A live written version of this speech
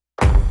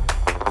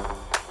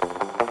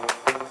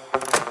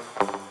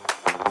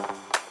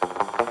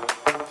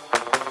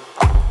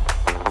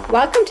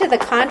Welcome to the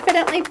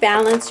Confidently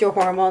Balance Your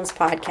Hormones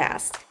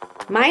podcast.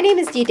 My name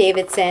is Dee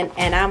Davidson,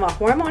 and I'm a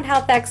hormone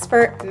health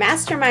expert,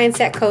 master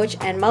mindset coach,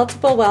 and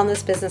multiple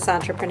wellness business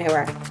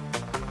entrepreneur.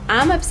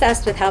 I'm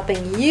obsessed with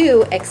helping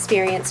you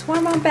experience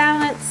hormone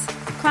balance,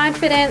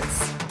 confidence,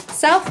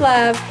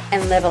 self-love,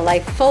 and live a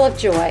life full of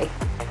joy.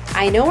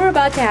 I know we're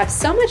about to have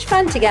so much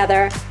fun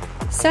together,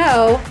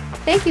 so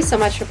thank you so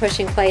much for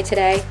pushing play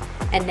today.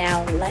 And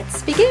now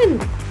let's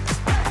begin.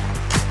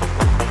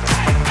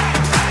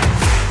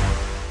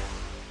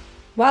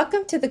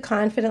 Welcome to the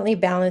Confidently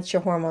Balance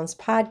Your Hormones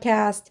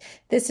podcast.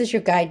 This is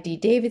your guide, Dee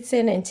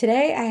Davidson, and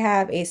today I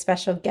have a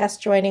special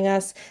guest joining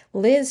us,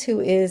 Liz,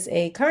 who is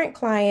a current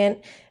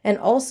client and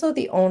also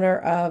the owner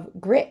of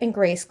Grit and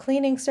Grace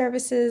Cleaning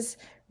Services,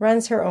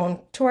 runs her own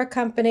tour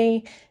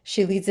company.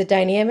 She leads a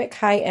dynamic,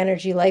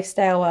 high-energy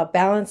lifestyle while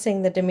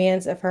balancing the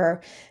demands of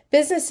her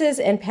businesses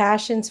and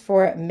passions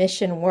for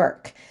mission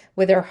work.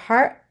 With her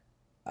heart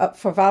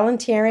for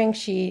volunteering,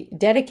 she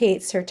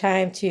dedicates her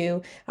time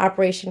to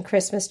Operation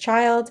Christmas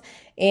Child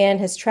and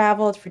has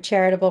traveled for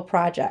charitable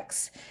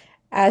projects.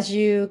 As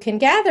you can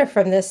gather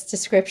from this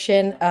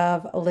description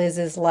of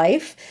Liz's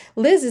life,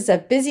 Liz is a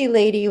busy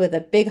lady with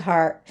a big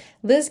heart.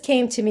 Liz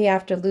came to me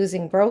after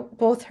losing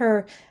both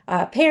her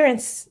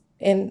parents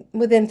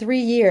within 3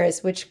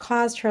 years, which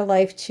caused her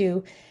life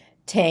to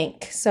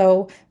tank.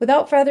 So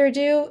without further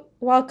ado,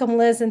 welcome,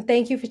 Liz, and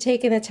thank you for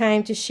taking the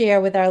time to share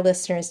with our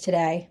listeners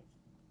today.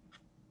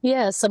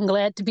 Yes, I'm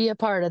glad to be a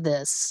part of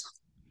this.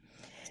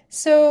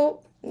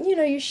 So,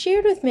 you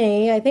shared with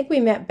me, I think we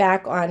met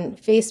back on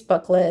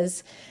Facebook,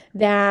 Liz,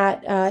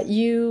 that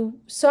you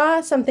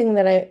saw something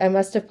that I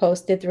must have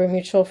posted through a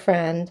mutual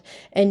friend,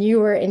 and you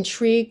were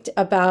intrigued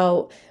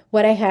about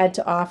what I had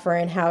to offer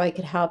and how I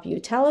could help you.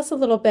 Tell us a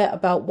little bit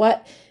about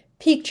what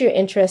piqued your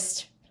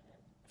interest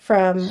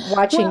from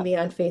watching Well, me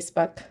on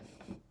Facebook.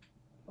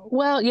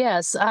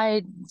 yes,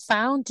 I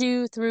found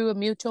you through a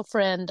mutual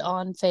friend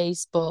on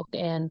Facebook,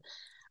 and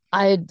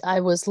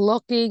I was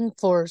looking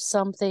for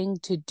something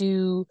to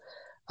do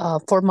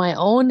for my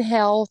own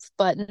health,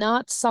 but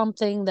not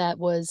something that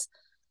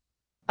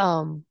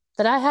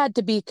I had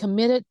to be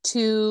committed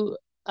to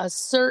a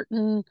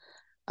certain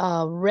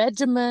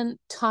regimen,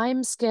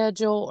 time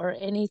schedule, or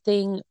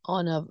anything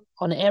on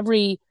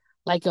every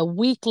like a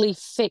weekly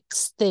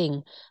fixed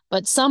thing,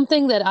 but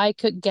something that I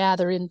could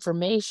gather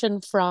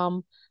information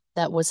from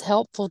that was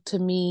helpful to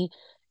me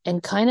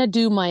and kind of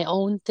do my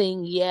own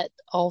thing, yet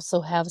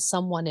also have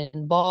someone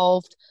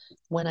involved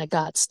when I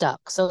got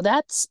stuck. So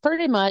that's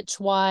pretty much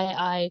why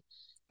I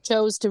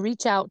chose to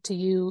reach out to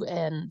you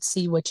and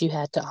see what you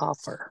had to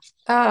offer.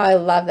 Oh, I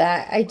love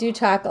that. I do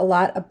talk a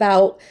lot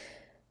about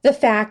the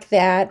fact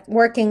that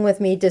working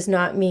with me does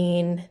not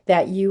mean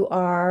that you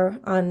are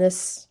on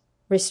this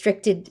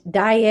restricted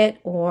diet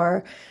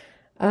or,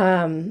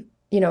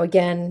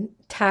 again,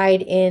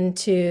 tied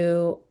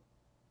into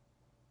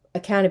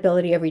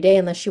accountability every day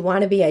unless you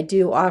want to be. I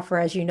do offer,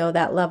 as you know,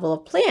 that level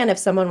of plan if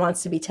someone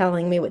wants to be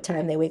telling me what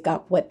time they wake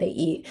up, what they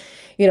eat,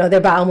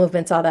 their bowel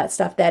movements, all that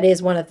stuff. That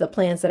is one of the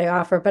plans that I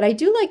offer. But I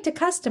do like to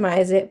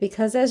customize it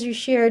because, as you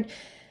shared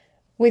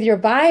with your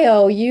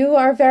bio, you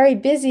are very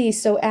busy,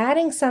 so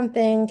adding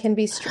something can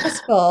be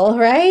stressful,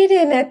 right?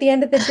 And at the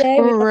end of the day,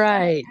 we don't want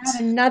Right. to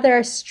add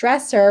another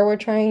stressor. We're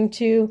trying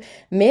to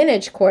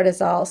manage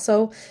cortisol.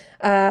 So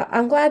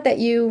I'm glad that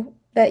you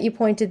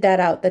pointed that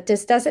out, that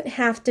this doesn't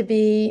have to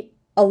be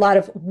a lot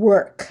of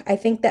work. I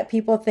think that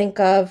people think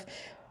of,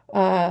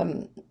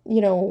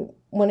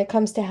 when it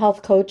comes to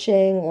health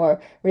coaching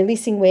or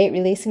releasing weight,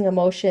 releasing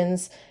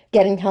emotions,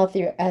 getting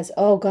healthier as,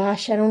 oh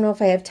gosh, I don't know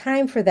if I have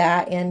time for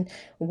that and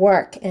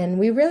work. And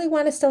we really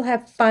want to still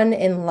have fun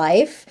in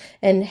life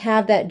and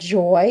have that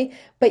joy,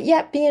 but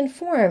yet be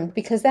informed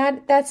because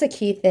that's a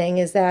key thing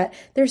is that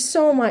there's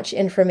so much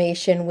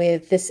information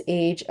with this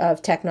age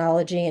of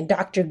technology and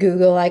Dr.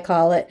 Google, I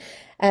call it.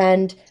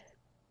 And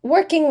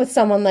working with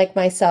someone like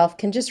myself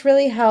can just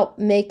really help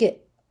make it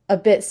a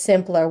bit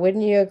simpler.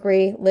 Wouldn't you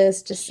agree,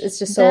 Liz? It's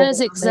just so That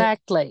is overwhelming.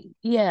 exactly,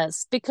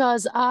 yes,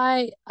 because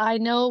I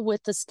know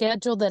with the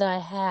schedule that I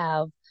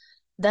have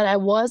that I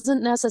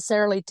wasn't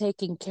necessarily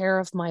taking care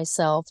of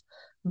myself,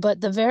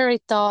 but the very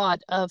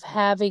thought of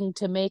having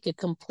to make a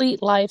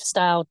complete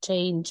lifestyle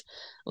change,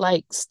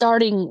 like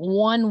starting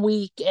 1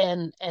 week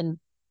and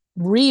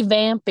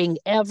revamping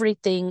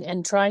everything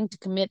and trying to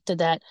commit to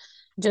that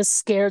just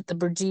scared the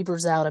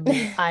bejeebers out of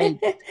me.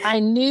 I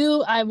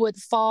knew I would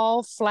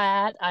fall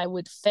flat, I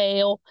would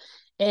fail,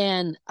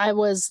 and I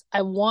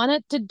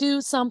wanted to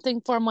do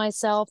something for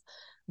myself,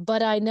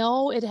 but I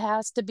know it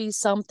has to be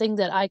something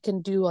that I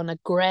can do on a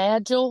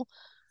gradual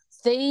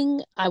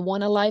thing. I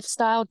want a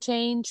lifestyle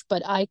change,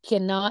 but I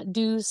cannot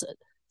do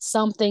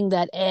something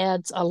that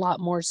adds a lot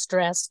more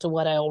stress to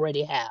what I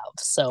already have.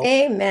 So,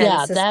 Amen, yeah,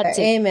 sister. that's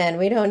it. Amen.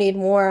 We don't need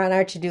more on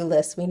our to-do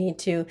list. We need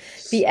to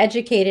be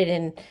educated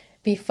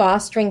be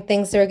fostering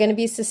things that are going to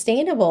be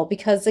sustainable.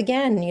 Because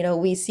again,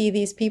 we see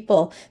these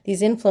people,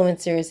 these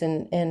influencers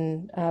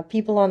and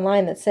people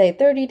online that say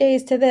 30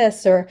 days to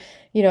this or,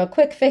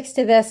 quick fix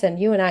to this. And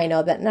you and I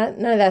know that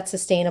none of that's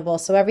sustainable.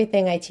 So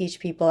everything I teach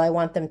people, I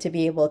want them to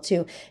be able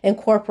to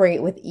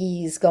incorporate with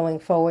ease going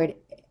forward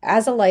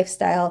as a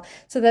lifestyle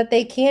so that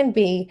they can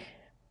be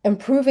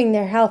improving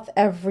their health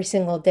every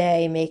single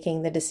day,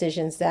 making the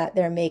decisions that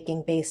they're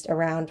making based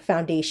around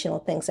foundational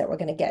things that we're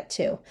going to get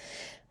to.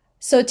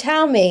 So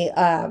tell me,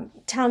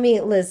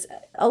 Liz,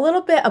 a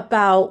little bit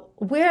about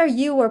where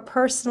you were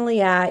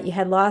personally at. You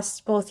had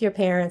lost both your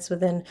parents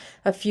within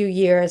a few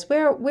years.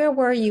 Where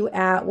were you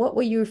at? What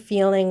were you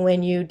feeling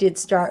when you did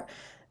start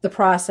the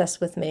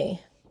process with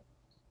me?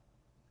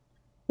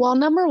 Well,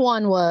 number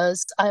one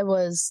was I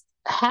was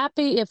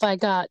happy if I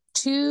got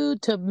 2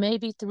 to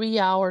maybe 3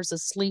 hours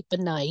of sleep a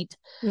night.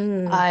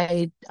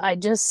 Mm. I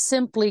just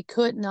simply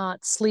could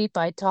not sleep.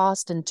 I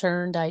tossed and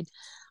turned. I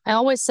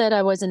always said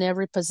I was in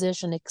every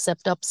position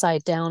except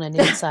upside down and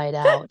inside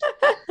out.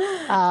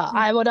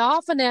 I would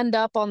often end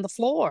up on the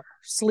floor, Oh,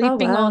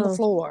 sleeping on the wow.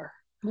 floor.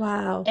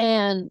 Wow.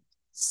 And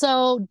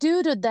so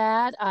due to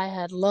that, I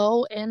had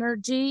low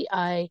energy.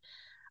 I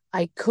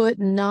could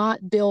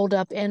not build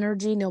up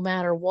energy no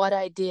matter what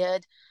I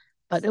did,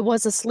 but it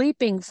was a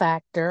sleeping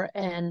factor.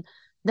 And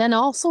then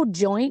also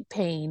joint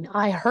pain.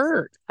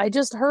 I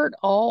just hurt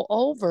all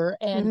over.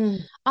 And Mm.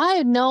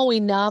 I know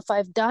enough.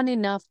 I've done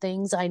enough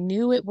things. I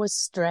knew it was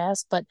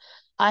stress, but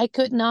I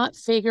could not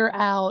figure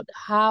out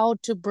how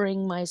to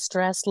bring my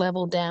stress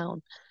level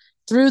down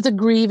through the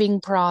grieving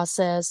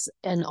process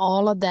and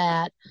all of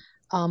that.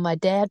 My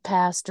dad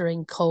passed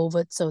during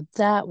COVID, so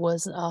that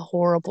was a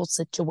horrible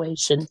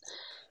situation.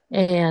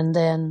 And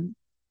then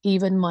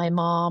even my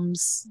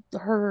mom's,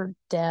 her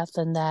death,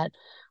 and that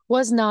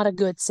was not a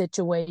good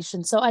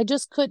situation. So I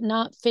just could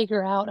not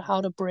figure out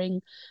how to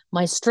bring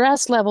my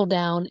stress level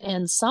down.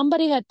 And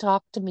somebody had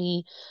talked to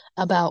me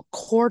about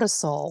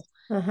cortisol.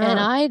 And Uh-huh.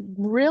 I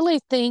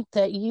really think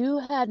that you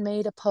had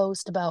made a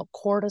post about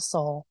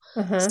cortisol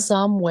Uh-huh.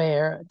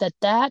 somewhere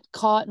that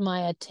caught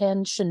my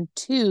attention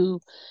too.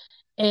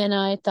 And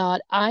I thought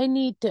I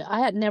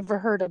had never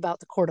heard about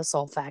the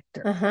cortisol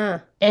factor. Uh-huh.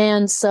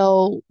 And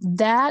so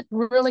that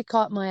really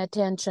caught my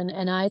attention.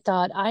 And I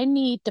thought, I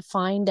need to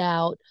find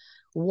out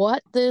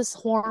what this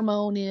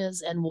hormone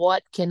is and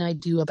what can I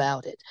do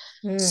about it.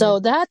 Mm. So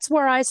that's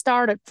where I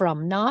started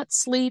from, not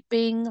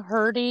sleeping,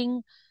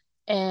 hurting,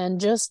 and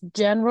just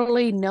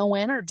generally no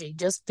energy,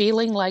 just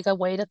feeling like I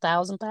weighed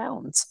 1,000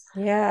 pounds.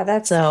 Yeah,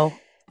 that's So,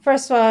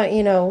 first of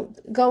all,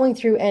 going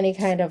through any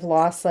kind of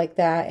loss like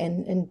that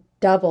and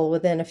double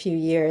within a few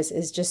years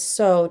is just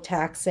so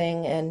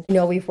taxing. And,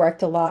 we've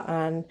worked a lot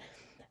on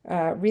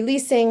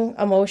releasing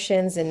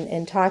emotions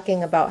and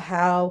talking about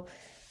how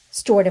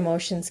stored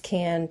emotions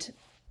can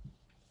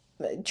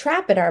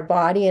trap in our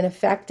body and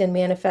affect and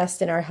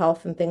manifest in our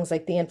health and things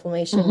like the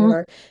inflammation mhm.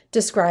 you're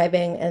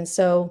describing. And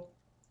so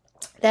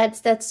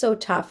that's so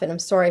tough. And I'm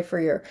sorry for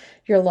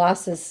your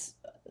losses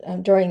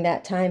during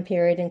that time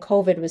period. And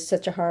COVID was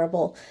such a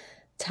horrible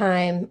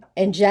time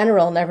in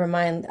general. Never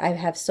mind, I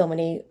have so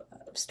many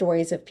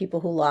stories of people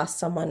who lost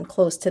someone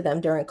close to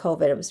them during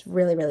COVID. It was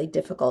really, really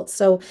difficult.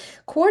 So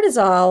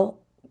cortisol,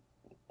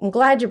 I'm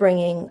glad you're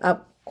bringing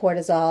up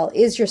cortisol,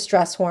 is your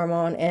stress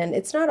hormone. And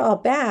it's not all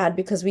bad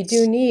because we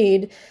do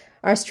need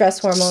our stress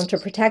hormone to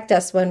protect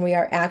us when we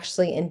are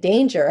actually in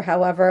danger.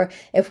 However,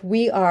 if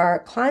we are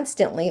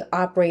constantly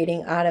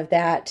operating out of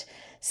that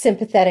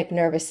sympathetic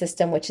nervous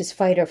system, which is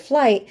fight or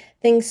flight,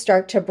 things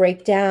start to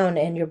break down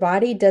and your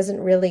body doesn't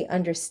really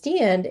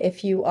understand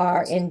if you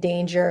are in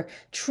danger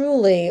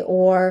truly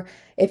or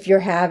if you're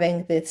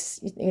having these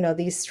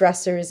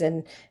stressors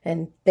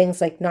and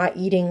things like not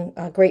eating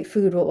great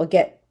food,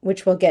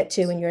 which we'll get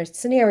to in your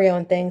scenario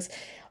and things.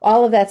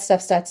 All of that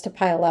stuff starts to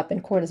pile up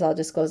and cortisol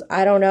just goes,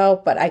 I don't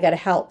know, but I got to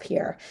help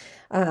here.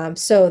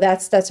 So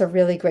that's a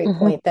really great Mhm.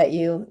 point that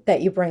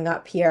you bring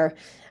up here.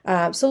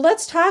 So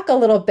let's talk a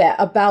little bit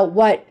about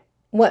what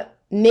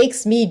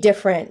makes me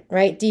different,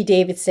 right? D.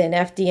 Davidson,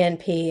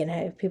 FDNP, and I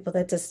have people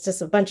that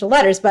just a bunch of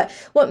letters, but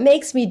what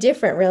makes me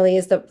different really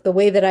is the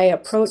way that I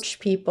approach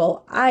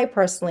people. I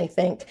personally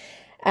think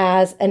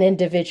as an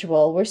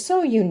individual, we're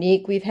so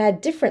unique. We've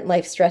had different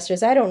life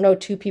stressors. I don't know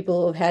two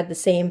people who have had the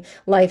same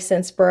life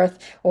since birth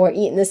or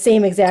eaten the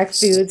same exact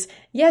foods.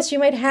 Yes, you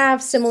might have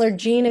similar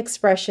gene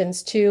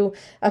expressions to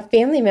a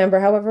family member.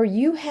 However,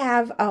 you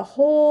have a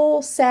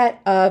whole set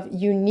of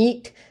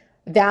unique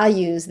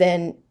values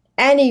than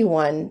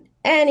anybody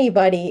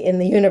in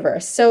the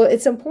universe. So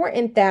it's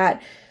important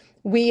that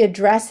we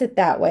address it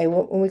that way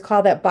when we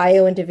call that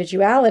bio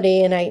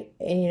individuality. And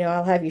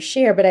I'll have you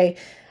share, but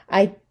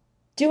I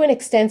do an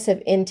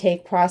extensive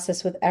intake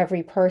process with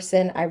every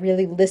person. I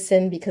really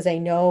listen because I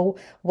know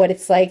what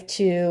it's like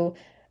to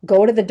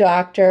go to the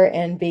doctor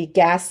and be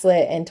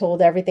gaslit and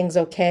told everything's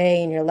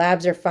okay and your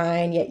labs are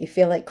fine, yet you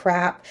feel like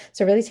crap.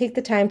 So really take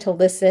the time to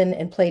listen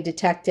and play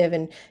detective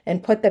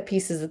and put the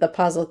pieces of the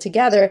puzzle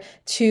together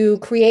to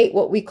create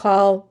what we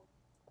call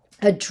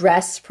a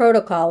dress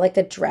protocol, like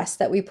a dress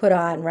that we put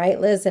on, right,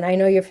 Liz? And I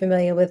know you're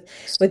familiar with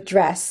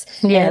dress.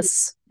 And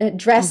Yes.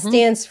 dress Hmm.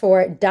 stands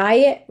for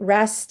diet,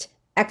 rest,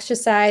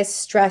 exercise,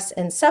 stress,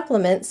 and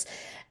supplements.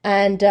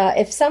 And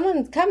if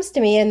someone comes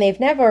to me and they've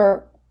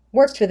never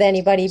worked with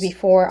anybody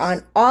before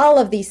on all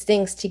of these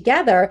things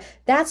together,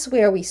 that's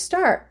where we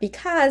start,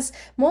 because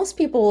most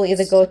people will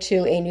either go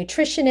to a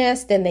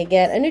nutritionist and they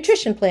get a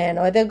nutrition plan,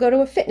 or they'll go to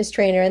a fitness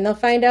trainer and they'll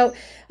find out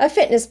a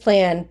fitness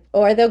plan,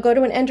 or they'll go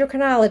to an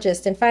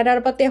endocrinologist and find out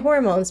about their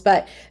hormones.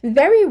 But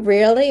very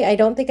rarely, I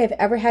don't think I've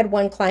ever had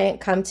one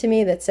client come to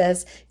me that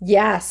says,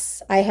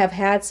 yes, I have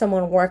had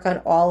someone work on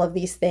all of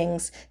these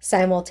things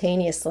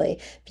simultaneously,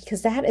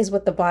 because that is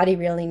what the body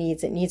really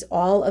needs. It needs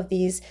all of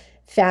these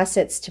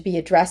facets to be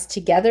addressed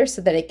together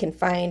so that it can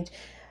find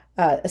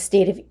a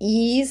state of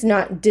ease,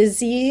 not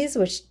disease,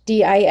 which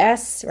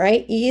DIS,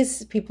 right?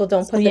 Ease. People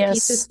don't put the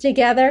pieces Yes.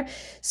 together.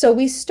 So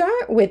we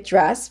start with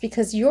dress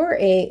because you're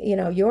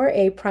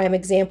a prime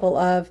example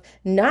of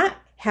not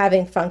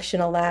having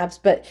functional labs,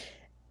 but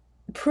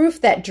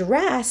proof that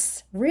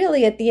dress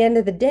really at the end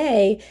of the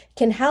day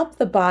can help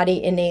the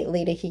body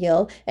innately to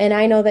heal. And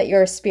I know that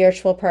you're a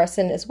spiritual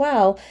person as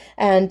well,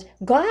 and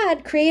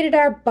God created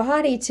our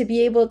body to be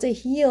able to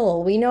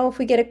heal. We know if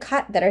we get a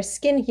cut that our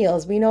skin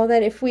heals. We know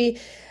that if we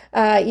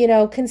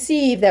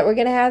conceive that we're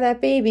going to have that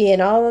baby,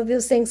 and all of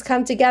those things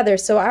come together.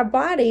 So our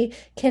body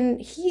can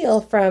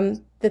heal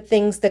from the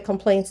things, the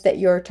complaints that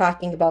you're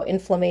talking about,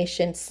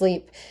 inflammation,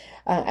 sleep.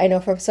 I know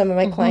from some of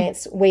my Hmm.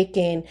 clients, weight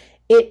gain,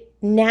 it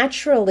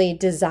naturally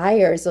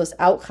desires those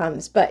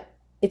outcomes, but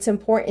it's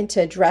important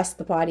to address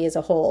the body as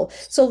a whole.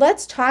 So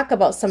let's talk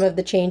about some of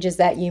the changes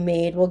that you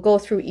made. We'll go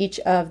through each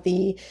of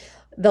the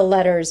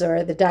letters,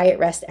 or the diet,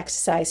 rest,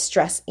 exercise,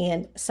 stress,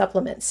 and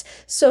supplements.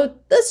 So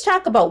let's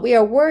talk about,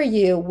 where were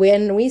you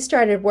when we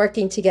started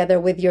working together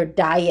with your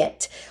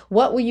diet?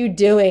 What were you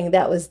doing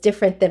that was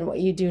different than what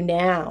you do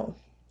now?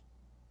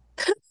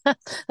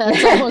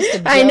 That's almost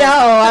a I know,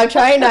 joke. I'm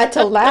trying not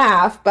to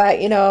laugh, but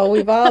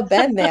we've all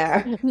been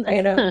there,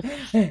 you know.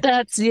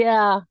 That's,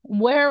 yeah.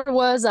 Where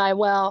was I?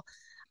 Well,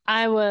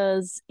 I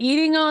was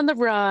eating on the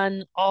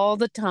run all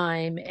the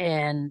time,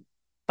 and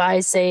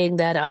by saying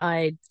that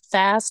I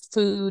fast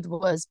food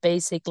was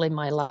basically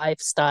my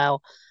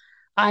lifestyle.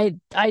 I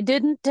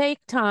didn't take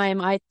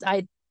time. I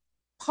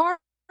part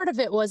of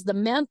it was the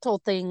mental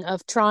thing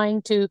of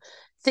trying to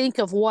think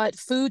of what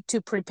food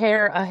to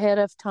prepare ahead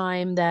of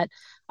time that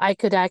I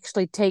could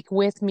actually take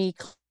with me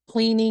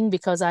cleaning,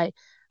 because I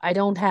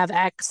don't have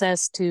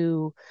access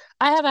to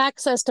I have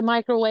access to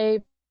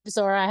microwaves,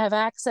 or I have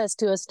access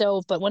to a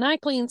stove, but when I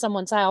clean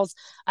someone's house,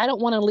 I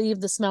don't want to leave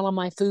the smell of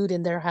my food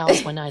in their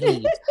house when I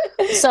leave.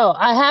 So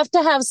I have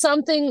to have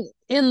something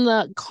in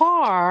the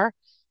car.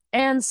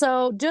 And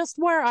so just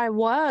where I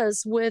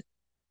was with,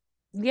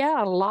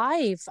 yeah,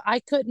 life. I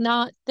could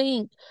not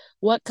think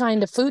what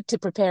kind of food to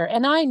prepare.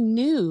 And I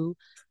knew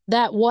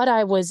that what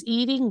I was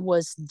eating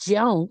was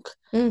junk,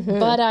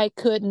 but Hmm. I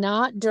could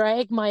not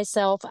drag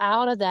myself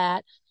out of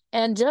that.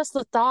 And just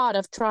the thought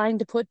of trying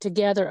to put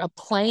together a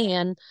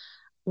plan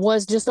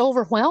was just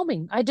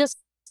overwhelming. I just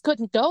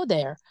couldn't go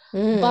there.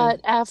 Mm. But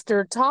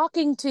after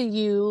talking to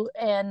you,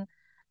 and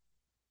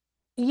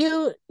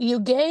you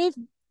gave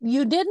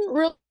you didn't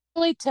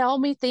really tell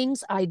me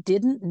things I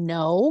didn't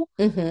know,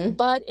 Hmm.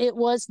 but it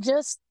was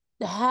just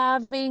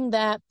having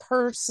that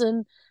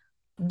person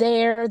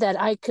there that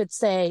I could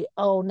say,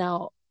 oh,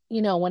 now,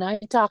 when I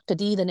talk to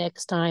Dee the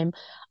next time,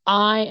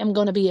 I am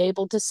going to be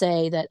able to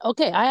say that,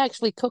 okay, I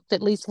actually cooked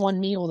at least one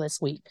meal this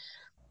week.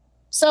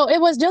 So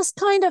it was just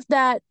kind of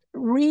that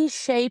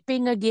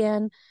reshaping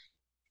again.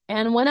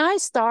 And when I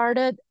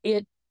started,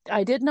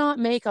 I did not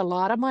make a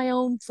lot of my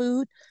own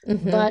food,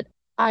 Hmm. but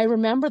I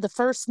remember the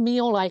first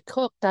meal I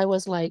cooked, I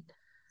was like,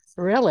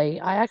 really?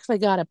 I actually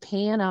got a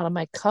pan out of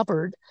my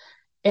cupboard,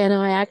 and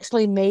I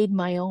actually made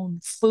my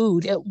own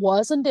food. It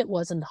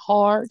wasn't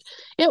hard.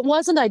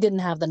 I didn't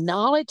have the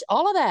knowledge,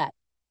 all of that.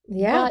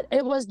 Yeah. But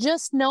it was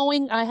just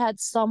knowing I had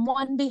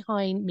someone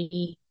behind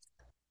me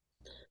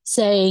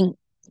saying,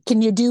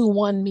 can you do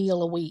one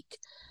meal a week?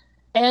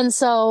 And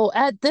so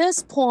at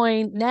this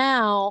point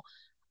now,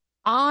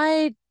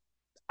 I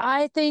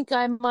I think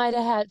I might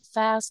have had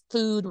fast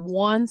food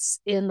once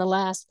in the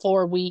last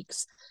 4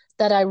 weeks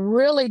that I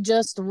really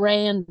just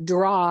ran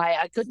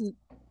dry.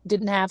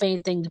 Didn't have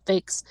anything to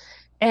fix.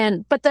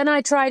 But then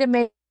I try to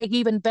make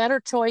even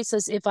better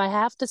choices. If I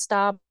have to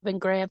stop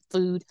and grab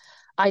food,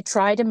 I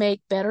try to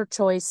make better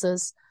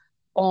choices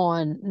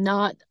on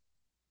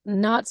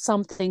not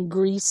something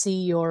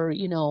greasy, or,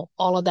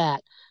 all of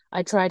that.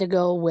 I try to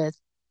go with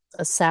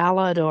a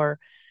salad, or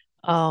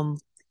um,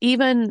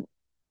 even,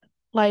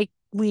 like,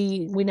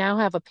 we now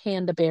have a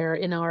Panda Bear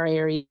in our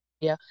area,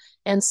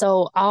 and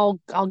so I'll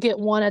get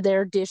one of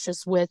their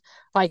dishes with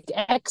like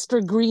extra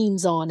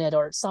greens on it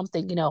or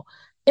something.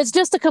 It's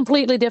just a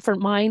completely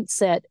different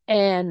mindset,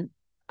 and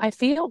I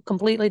feel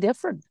completely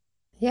different.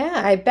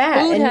 Yeah, I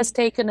bet. Food has And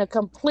taken a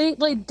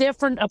completely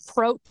different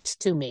approach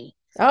to me.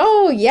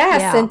 oh,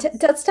 yes. Yeah.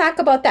 And let's talk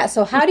about that.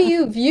 So, how do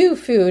you view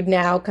food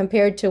now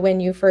compared to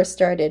when you first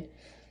started?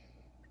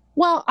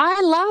 Well,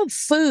 I love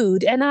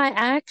food, and I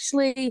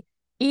actually,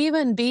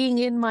 even being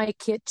in my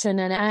kitchen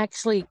and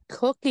actually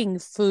cooking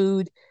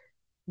food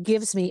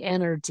gives me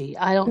energy.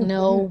 I don't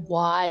know Hmm.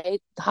 why,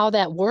 how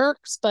that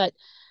works, but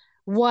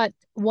what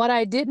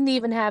I didn't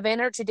even have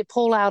energy to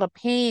pull out a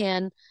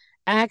pan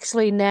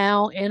actually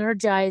now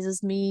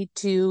energizes me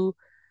to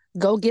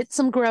go get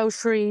some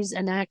groceries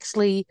and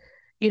actually,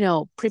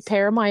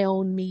 prepare my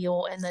own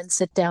meal and then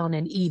sit down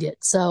and eat it.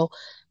 So,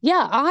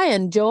 yeah, I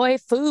enjoy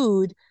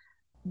food,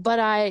 but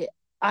I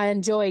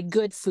enjoy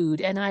good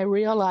food, and I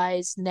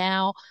realize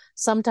now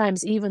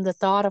sometimes even the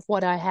thought of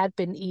what I had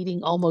been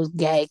eating almost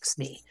gags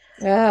me.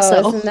 Oh, So,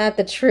 isn't that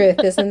the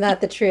truth? Isn't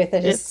that the truth? I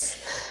just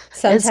it's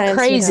it's sometimes,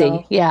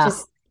 crazy. Yeah.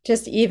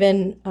 just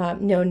even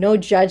no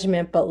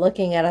judgment, but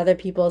looking at other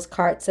people's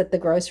carts at the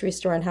grocery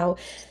store and how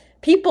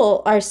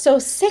people are so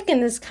sick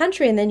in this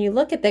country, and then you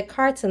look at their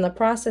carts and the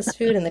processed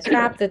food and the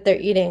crap that they're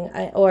eating,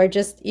 or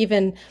just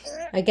even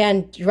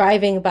again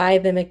driving by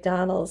the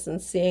McDonald's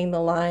and seeing the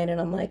line,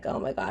 and I'm like, oh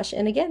my gosh.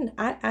 And again,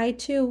 I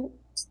too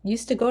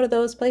used to go to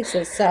those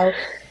places, so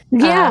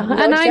Yeah, no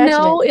and I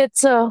know judgment. it's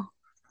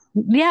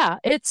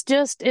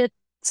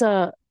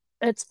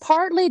it's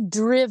partly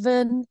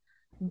driven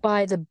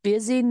by the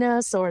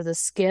busyness or the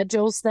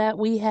schedules that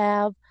we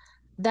have.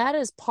 That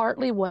is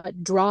partly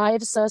what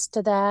drives us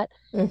to that.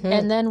 Hmm.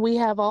 And then we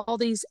have all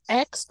these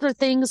extra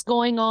things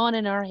going on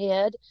in our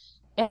head.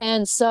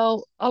 And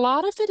so a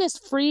lot of it is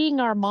freeing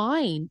our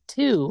mind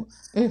too,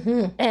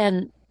 Hmm.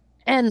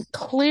 and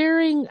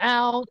clearing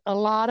out a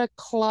lot of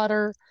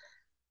clutter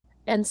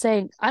and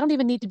saying, I don't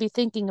even need to be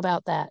thinking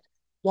about that.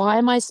 Why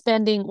am I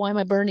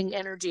burning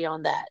energy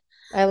on that?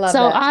 I love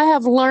So that. I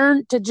have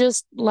learned to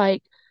just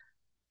like,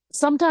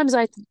 sometimes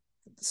I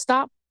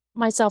stop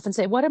myself and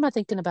say, what am I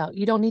thinking about?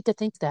 You don't need to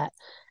think that.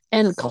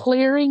 And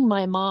clearing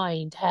my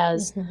mind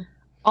has Hmm.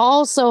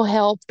 also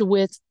helped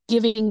with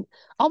giving,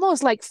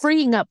 almost like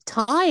freeing up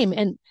time.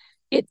 And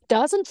it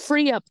doesn't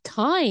free up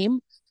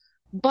time,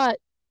 but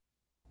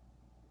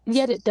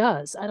yet it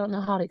does. I don't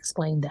know how to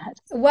explain that.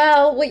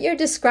 Well, what you're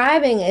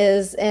describing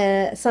is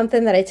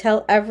something that I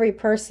tell every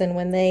person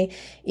when they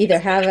either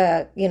have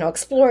a,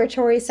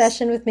 exploratory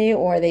session with me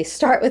or they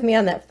start with me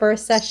on that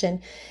first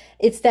session.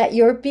 It's that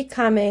you're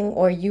becoming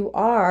or you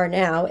are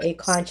now a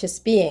conscious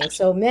being.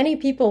 So many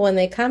people, when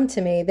they come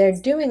to me, they're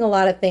doing a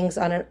lot of things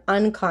on an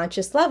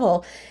unconscious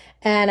level.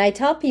 And I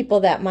tell people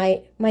that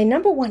my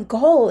number one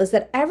goal is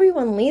that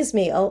everyone leaves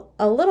me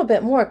a little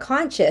bit more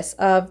conscious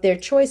of their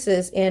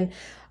choices and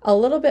a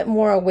little bit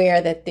more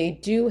aware that they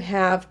do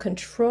have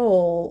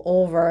control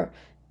over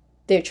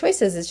their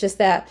choices. It's just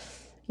that,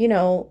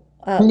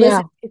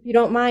 Liz, Yeah. if you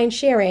don't mind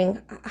sharing,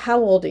 how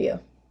old are you?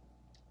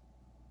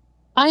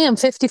 I am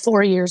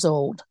 54 years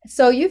old.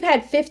 So you've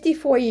had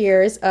 54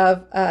 years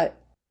of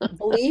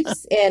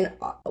beliefs in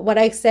what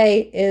I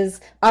say is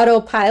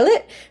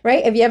autopilot,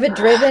 right? Have you ever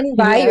driven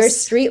by your Yes.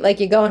 street like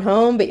you're going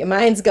home, but your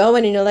mind's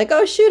going and you're like,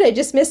 oh, shoot, I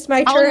just missed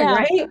my Oh, turn,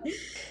 yeah. right?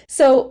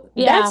 So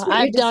Yeah. that's what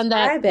you're I've done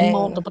that describing.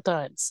 multiple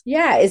times.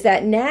 Yeah, is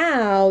that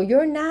now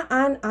you're not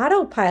on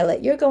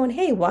autopilot. You're going,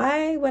 hey,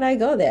 why would I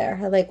go there?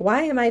 Like,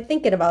 why am I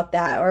thinking about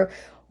that? Or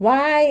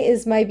why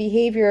is my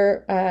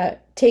behavior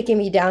taking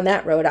me down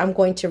that road? I'm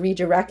going to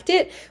redirect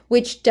it,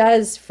 which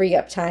does free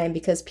up time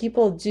because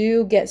people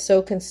do get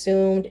so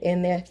consumed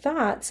in their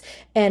thoughts.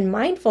 And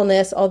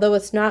mindfulness, although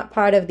it's not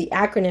part of the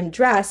acronym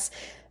DRESS,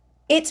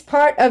 it's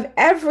part of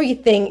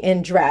everything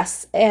in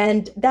dress.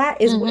 And that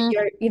is what Hmm.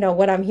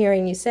 what I'm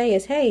hearing you say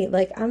is, hey,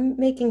 like I'm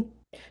making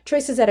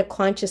choices at a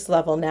conscious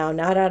level now,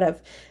 not out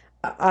of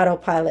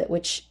autopilot,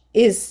 which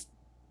is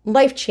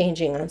life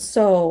changing on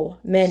so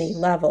many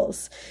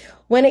levels.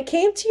 When it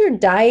came to your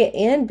diet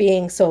and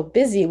being so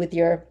busy with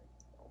your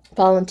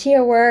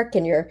volunteer work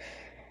and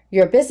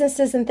your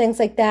businesses and things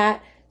like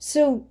that.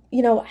 So,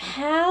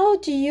 how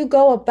do you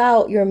go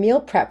about your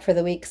meal prep for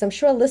the week? Because I'm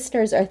sure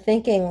listeners are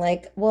thinking,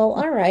 like, well,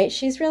 all right,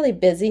 she's really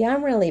busy.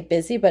 I'm really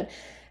busy, but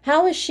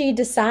how is she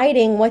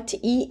deciding what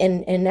to eat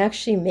and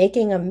actually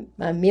making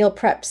a meal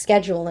prep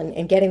schedule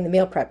and getting the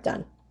meal prep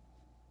done?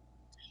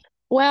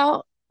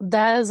 Well,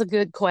 that is a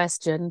good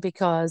question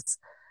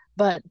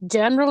but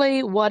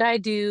generally, what I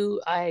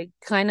do, I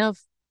kind of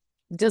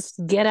just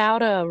get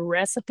out a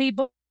recipe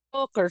book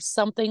or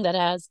something that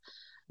has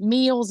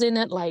meals in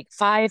it, like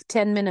 5,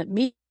 10 minute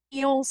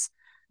meals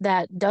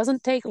that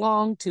doesn't take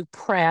long to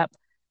prep.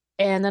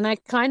 And then I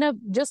kind of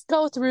just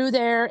go through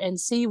there and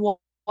see what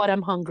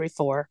I'm hungry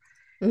for.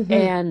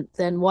 Mm-hmm. And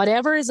then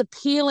whatever is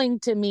appealing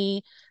to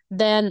me,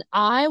 then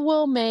I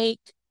will make.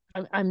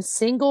 I'm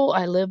single,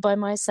 I live by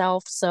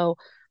myself. So,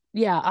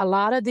 yeah, a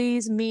lot of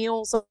these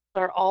meals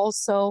are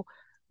also,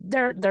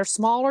 they're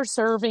smaller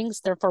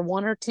servings, they're for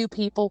one or two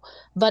people,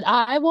 but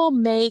I will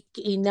make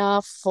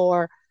enough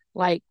for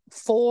like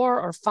 4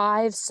 or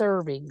 5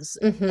 servings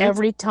Mm-hmm.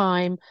 every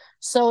time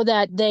so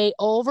that they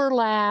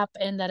overlap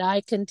and that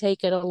I can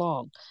take it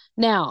along.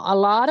 Now, a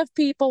lot of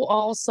people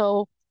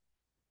also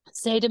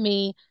say to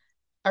me,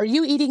 are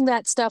you eating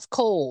that stuff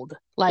cold?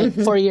 Like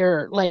Mm-hmm. for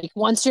your, like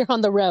once you're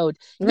on the road?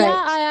 Yeah,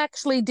 Right. I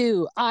actually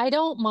do. I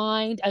don't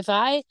mind if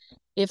I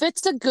if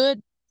it's a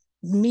good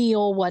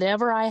meal,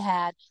 whatever I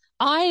had,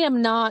 I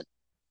am not,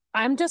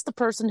 I'm just a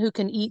person who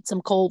can eat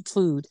some cold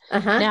food.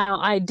 Uh-huh. Now,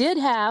 I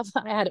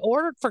had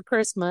ordered for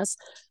Christmas,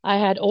 I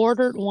had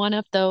ordered one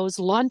of those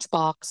lunch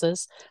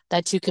boxes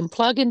that you can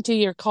plug into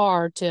your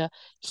car to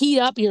heat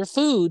up your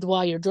food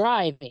while you're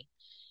driving.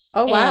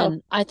 Oh, wow.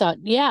 And I thought,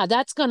 yeah,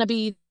 that's going to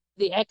be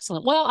the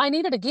excellent. Well, I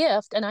needed a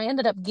gift and I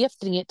ended up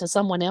gifting it to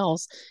someone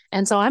else.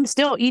 And so I'm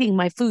still eating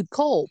my food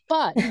cold,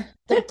 but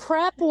the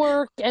prep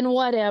work and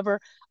whatever,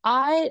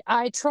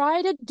 I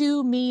try to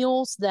do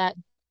meals that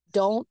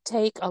don't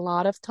take a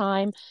lot of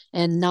time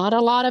and not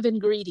a lot of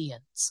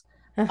ingredients.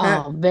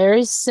 Uh-huh.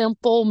 Very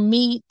simple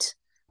meat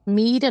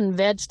and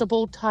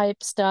vegetable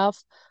type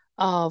stuff,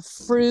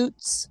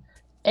 fruits,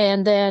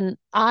 and then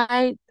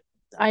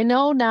I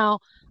know now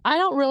I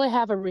don't really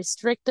have a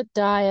restricted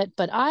diet,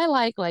 but I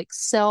like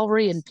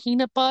celery and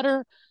peanut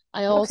butter.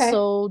 I Okay.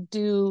 also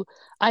do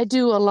I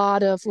do a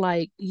lot of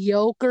like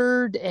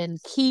yogurt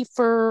and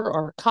kefir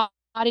or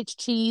cottage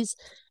cheese,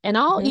 and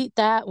I'll Mhm. eat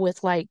that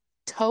with like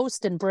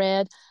toast and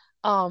bread.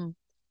 Um,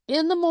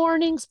 in the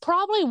mornings,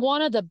 probably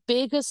one of the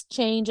biggest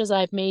changes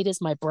I've made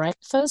is my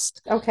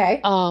breakfast,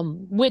 Okay.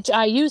 which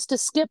I used to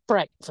skip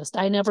breakfast.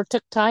 I never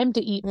took time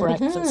to eat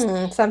breakfast.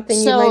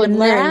 Something you might So have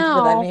learned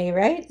with now me,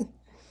 right?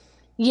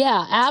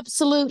 yeah,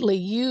 absolutely.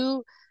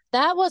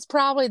 That was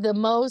probably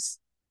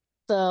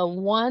the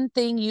one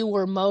thing you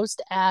were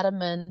most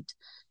adamant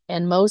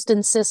and most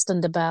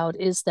insistent about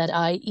is that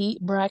I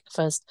eat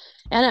breakfast.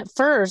 And at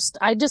first,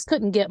 I just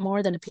couldn't get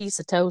more than a piece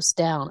of toast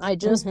down. I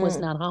just was Mm-hmm.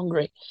 not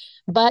hungry.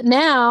 But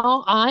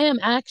now I am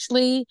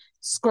actually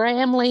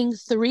scrambling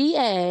 3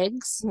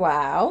 eggs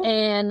Wow.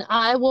 and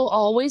I will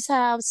always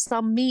have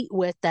some meat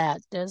with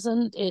that.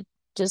 Doesn't it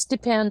just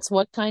depends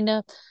what kind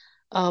of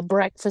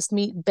breakfast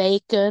meat,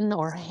 bacon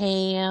or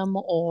ham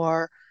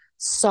or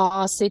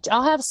sausage.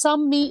 I'll have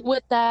some meat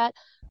with that.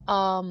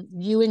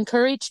 You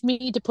encouraged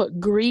me to put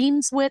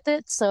greens with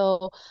it,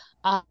 so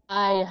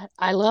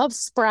I love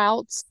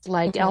sprouts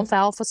like Mm-hmm.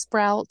 alfalfa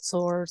sprouts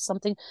or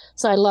something.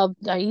 So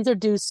I either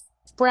do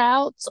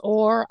sprouts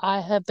or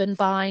I have been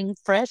buying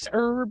fresh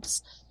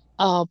herbs,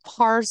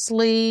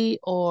 parsley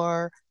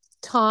or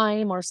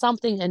thyme or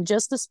something, and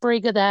just a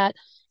sprig of that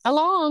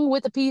along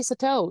with a piece of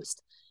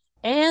toast.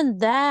 And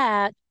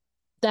that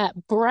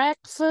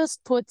breakfast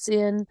puts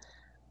in,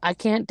 I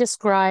can't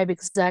describe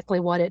exactly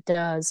what it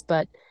does,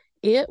 but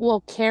it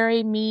will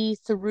carry me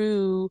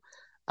through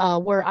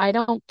where I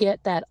don't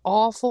get that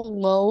awful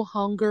low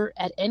hunger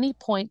at any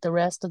point the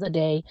rest of the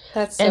day.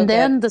 That's so And good.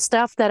 then the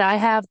stuff that I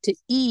have to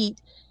eat,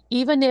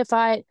 even if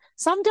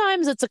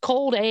sometimes it's a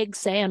cold egg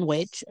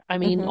sandwich, I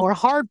mean, Mm-hmm. or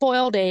hard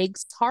boiled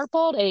eggs. Hard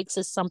boiled eggs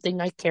is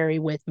something I carry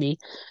with me.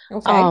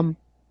 Okay. Um,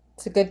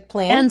 It's a good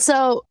plan. and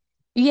so,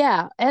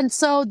 yeah. And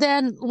so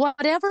then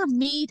whatever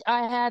meat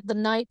I had the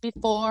night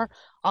before,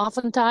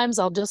 oftentimes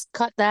I'll just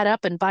cut that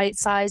up in bite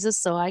sizes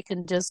so I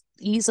can just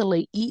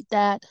easily eat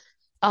that.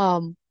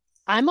 Um,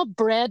 I'm a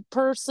bread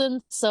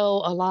person,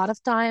 so a lot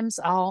of times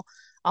I'll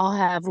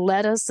have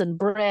lettuce and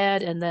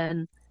bread and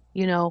then,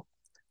 you know,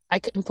 I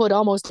can put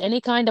almost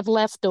any kind of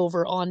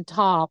leftover on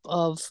top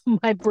of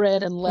my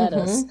bread and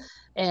lettuce Mm-hmm.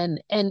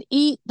 and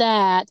eat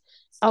that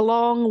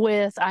along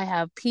with I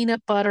have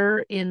peanut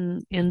butter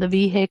in the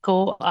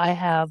vehicle. I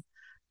have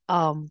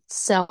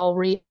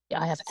celery,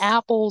 I have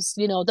apples,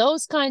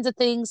 those kinds of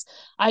things.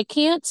 I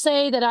can't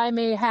say that I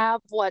may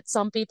have what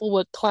some people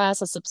would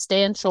class a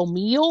substantial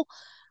meal,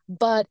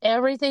 but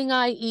everything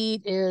I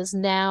eat is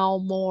now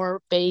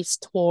more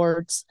based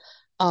towards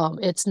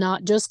it's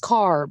not just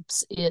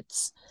carbs,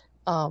 it's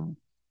um,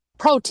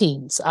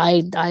 proteins.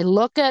 I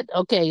look at,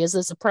 okay, is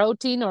this a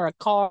protein or a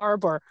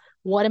carb or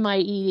what am I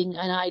eating?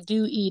 And I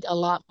do eat a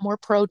lot more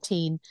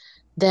protein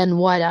than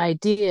what I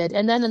did.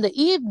 And then in the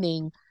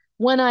evening,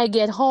 when I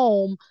get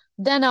home,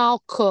 then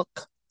I'll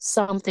cook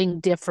something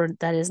different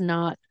that is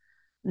not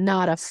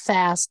a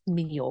fast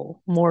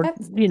meal. More,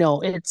 That's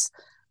it's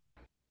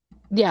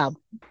yeah,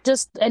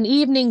 just an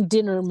evening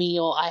dinner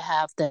meal I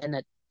have then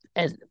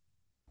at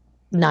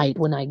night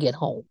when I get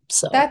home.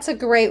 So that's a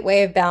great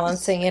way of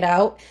balancing it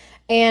out.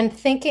 And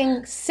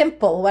thinking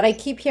simple. What I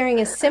keep hearing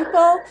is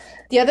simple.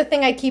 The other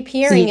thing I keep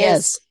hearing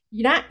is yes.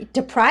 you're not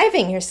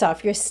depriving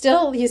yourself. You're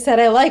still, you said,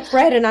 I like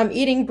bread and I'm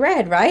eating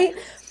bread, right?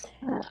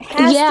 It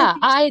has to Yeah,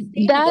 be I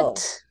sustainable.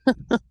 that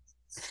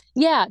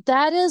yeah,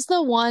 that is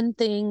the one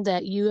thing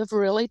that you have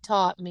really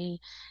taught me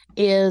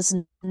is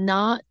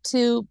not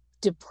to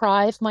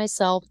deprive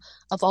myself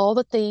of all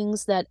the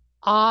things that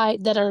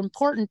are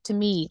important to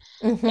me.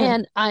 Mm-hmm.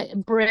 And I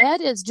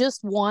bread is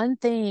just one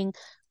thing.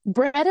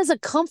 Bread is a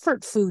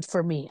comfort food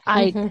for me.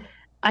 Mm-hmm.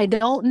 I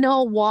don't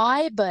know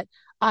why, but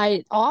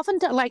I often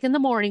like in the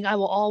morning I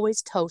will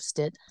always toast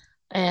it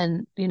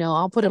and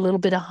I'll put a little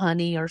bit of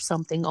honey or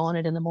something on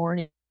it in the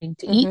morning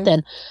to eat Mm-hmm.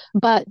 then.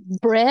 But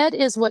bread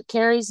is what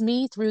carries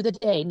me through the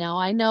day. Now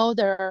I know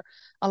there are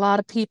a lot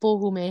of people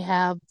who may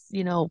have,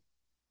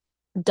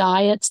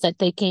 diets that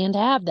they can't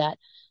have that.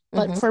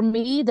 But Mm-hmm. for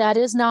me, that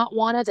is not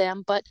one of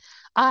them. But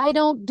I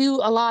don't do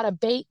a lot of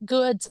baked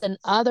goods and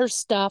other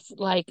stuff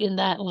like in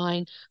that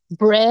line.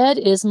 Bread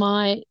is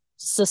my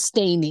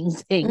sustaining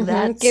thing.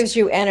 That's Gives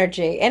you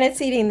energy, and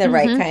it's eating the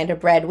right mm-hmm, kind of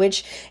bread,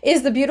 which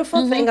is the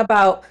beautiful mm-hmm, thing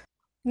about,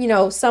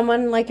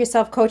 someone like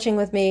yourself coaching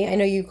with me. I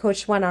know you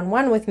coach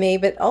one-on-one with me,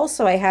 but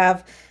also I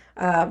have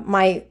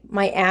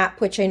my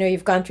app, which I know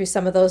you've gone through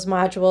some of those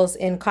modules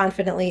in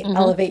Confidently mm-hmm,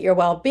 Elevate Your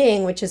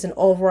Well-Being, which is an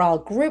overall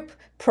group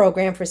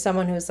program for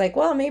someone who's like,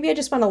 well, maybe I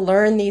just want to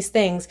learn these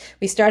things.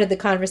 We started the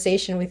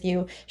conversation with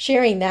you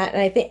sharing that,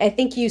 and I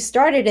think you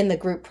started in the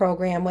group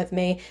program with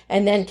me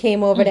and then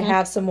came over to mm-hmm.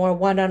 have some more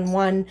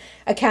one-on-one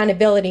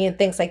accountability and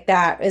things like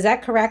that. Is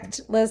that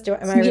correct, Liz?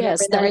 Am I Yes,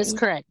 remembering that that right? is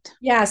correct.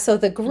 Yeah, so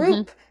the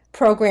Mm-hmm, group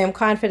program,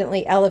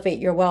 Confidently Elevate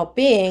Your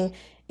Well-Being,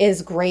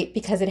 is great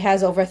because it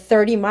has over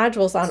 30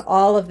 modules on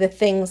all of the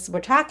things we're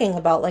talking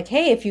about. Like,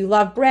 hey, if you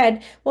love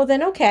bread, well,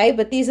 then okay,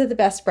 but these are the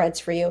best breads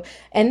for you.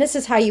 And this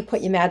is how you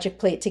put your magic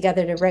plate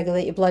together to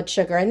regulate your blood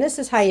sugar. And this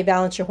is how you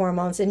balance your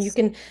hormones. And you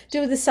can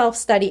do the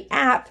self-study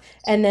app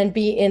and then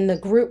be in the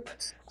group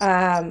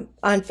on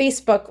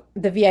Facebook,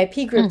 the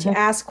VIP group, mm-hmm. to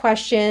ask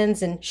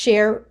questions and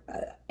share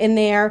in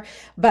there.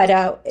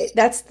 But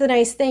that's the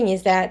nice thing,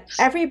 is that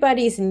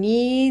everybody's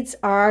needs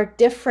are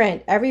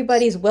different.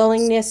 Everybody's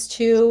willingness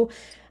to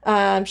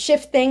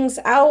shift things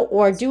out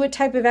or do a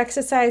type of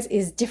exercise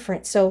is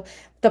different. So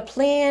the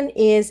plan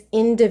is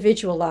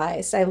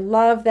individualized. I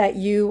love that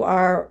you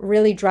are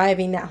really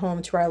driving that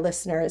home to our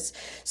listeners.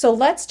 So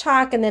let's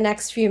talk in the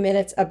next few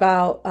minutes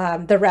about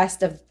the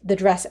rest of the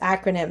DRESS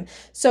acronym.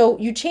 So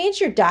you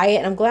changed your diet,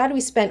 and I'm glad we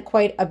spent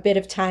quite a bit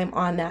of time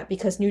on that,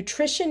 because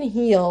nutrition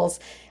heals,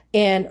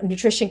 and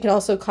nutrition can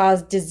also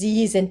cause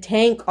disease and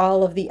tank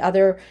all of the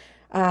other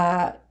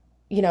uh,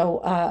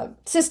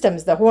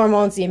 systems, the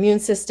hormones, the immune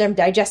system,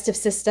 digestive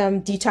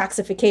system,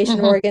 detoxification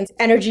Mm-hmm. organs,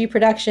 energy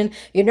production,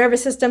 your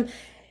nervous system.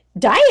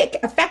 Diet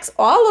affects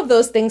all of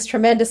those things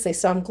tremendously.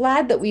 So I'm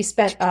glad that we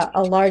spent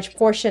a large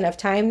portion of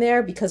time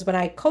there, because when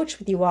I coach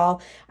with you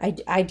all,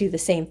 I do the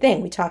same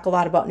thing. We talk a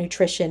lot about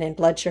nutrition and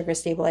blood sugar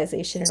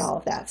stabilization and all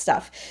of that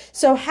stuff.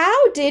 So,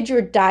 how did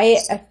your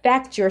diet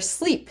affect your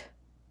sleep?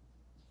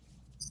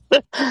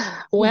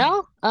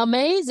 Well,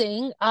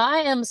 amazing. I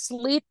am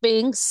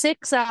sleeping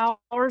 6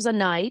 hours a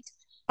night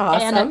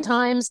and at Awesome.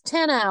 times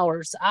 10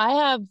 hours.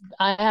 I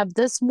have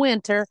this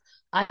winter,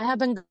 I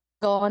haven't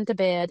gone to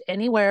bed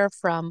anywhere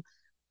from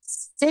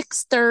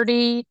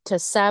 6:30 to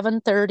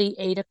 7:30,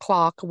 8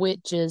 o'clock,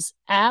 which is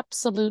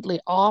absolutely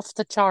off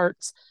the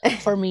charts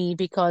for me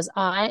because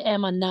I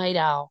am a night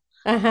owl.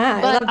 Uh-huh.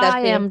 I But love that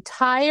for you.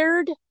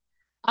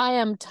 I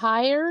am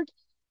tired,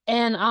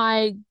 and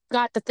I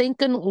got to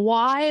thinking,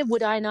 why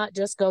would I not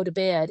just go to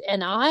bed?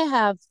 And I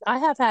have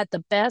had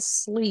the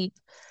best sleep.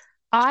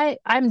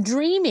 I'm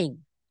dreaming.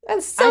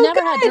 That's I so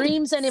never had good.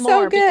 dreams So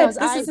anymore good. because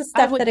This is the I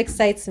stuff that would,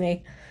 excites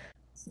me.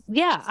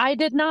 yeah, I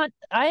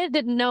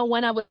didn't know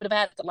when I would have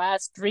had the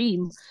last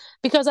dream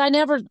because I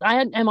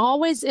am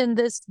always in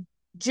this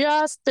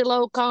just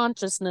below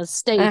consciousness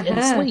state and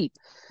Uh-huh. sleep.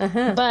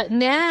 Uh-huh. But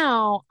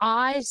now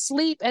I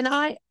sleep and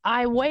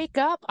I wake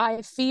up,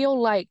 I feel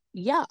like,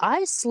 yeah,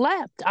 I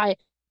slept. I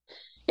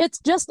It's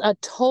just a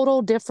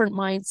total different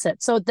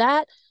mindset. So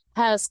that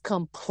has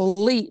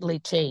completely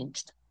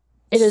changed.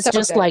 It is So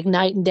just good. like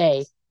night and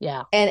day.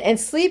 Yeah. And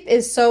sleep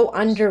is so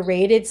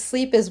underrated.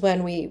 Sleep is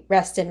when we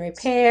rest and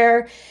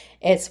repair.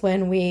 It's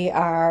when we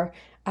are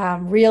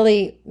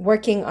really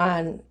working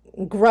on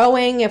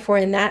growing. If we're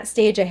in that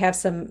stage, I have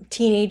some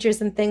teenagers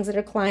and things that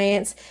are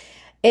clients.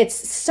 It's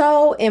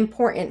so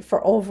important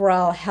for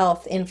overall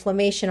health,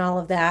 inflammation, all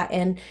of that.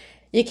 And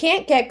you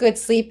can't get good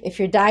sleep if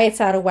your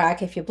diet's out of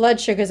whack, if your blood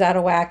sugar's out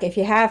of whack, if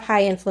you have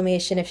high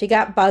inflammation, if you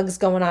got bugs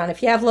going on,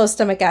 if you have low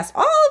stomach acid.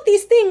 All of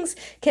these things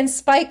can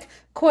spike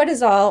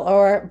cortisol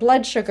or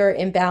blood sugar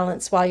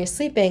imbalance while you're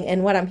sleeping.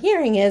 And what I'm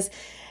hearing is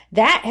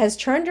that has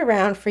turned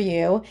around for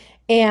you,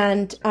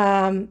 and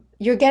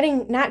you're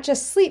getting not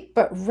just sleep,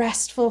 but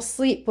restful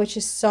sleep, which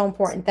is so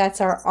important.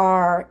 That's our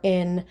R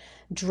in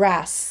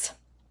dress.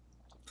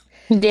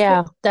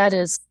 Yeah, that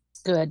is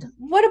good.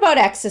 What about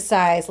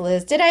exercise,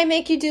 Liz? Did I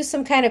make you do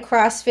some kind of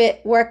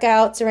CrossFit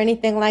workouts or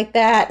anything like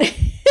that?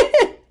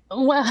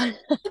 Well,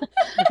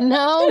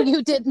 no,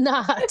 you did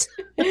not.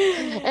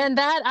 And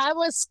that I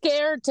was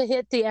scared to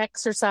hit the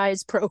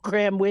exercise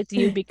program with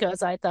you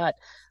because I thought,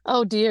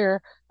 oh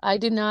dear, I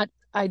do not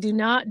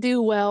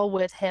do well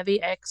with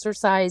heavy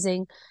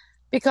exercising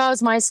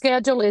because my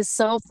schedule is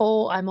so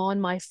full. I'm on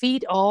my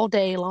feet all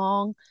day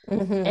long.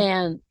 Hmm.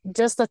 And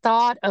just the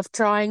thought of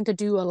trying to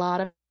do a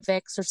lot of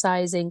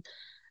exercising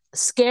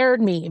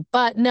scared me.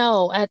 But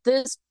no, at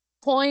this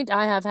point,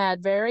 I have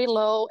had very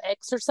low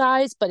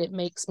exercise, but it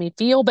makes me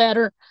feel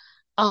better.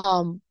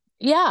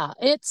 Yeah,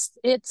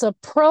 it's a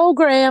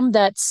program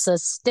that's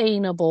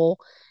sustainable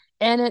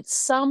and it's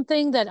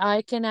something that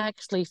I can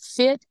actually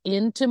fit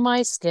into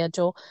my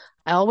schedule.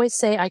 I always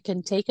say I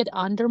can take it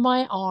under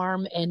my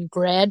arm and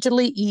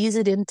gradually ease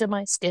it into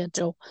my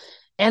schedule.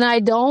 And I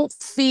don't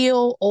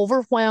feel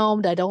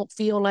overwhelmed. I don't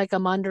feel like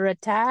I'm under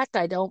attack.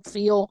 I don't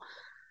feel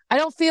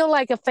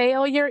like a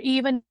failure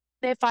even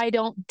if I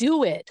don't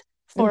do it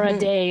for a Hmm.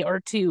 day or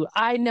two.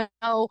 I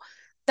know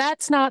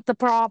that's not the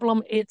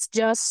problem. It's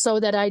just so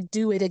that I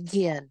do it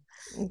again.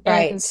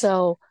 And Right.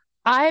 so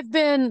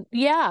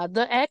yeah,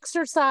 the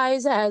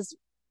exercise has,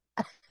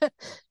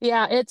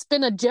 yeah, it's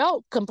been a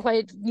joke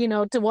compared,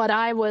 to what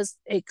I was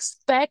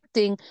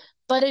expecting,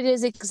 but it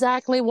is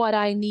exactly what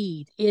I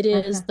need. It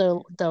is Uh-huh.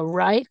 the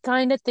right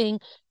kind of thing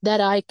that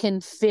I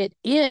can fit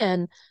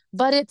in,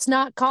 but it's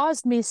not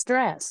caused me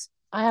stress.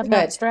 I have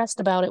not Good. stressed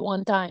about it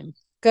one time.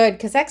 Good,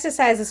 because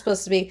exercise is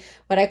supposed to be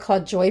what I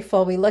call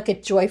joyful. We look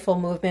at joyful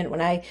movement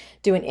when I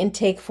do an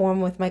intake form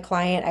with my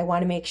client. I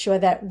want to make sure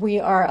that we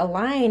are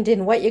aligned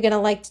in what you're going to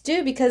like to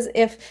do because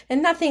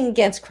and nothing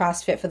against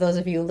CrossFit for those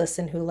of you who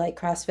listen who like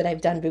CrossFit,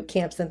 I've done boot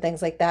camps and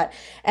things like that.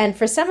 And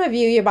for some of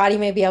you, your body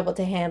may be able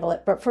to handle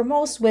it, but for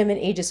most women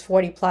ages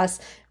 40 plus,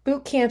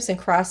 boot camps and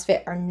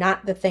CrossFit are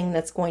not the thing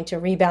that's going to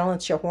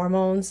rebalance your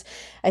hormones.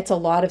 It's a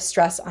lot of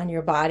stress on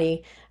your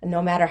body.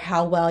 No matter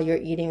how well you're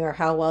eating or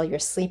how well you're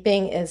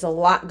sleeping, is a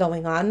lot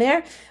going on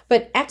there.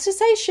 But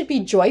exercise should be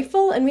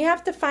joyful, and we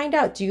have to find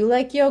out, do you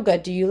like yoga?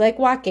 Do you like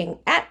walking?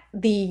 At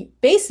the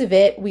base of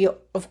it, we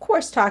of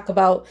course talk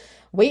about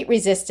weight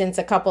resistance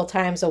a couple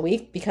times a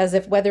week because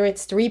if whether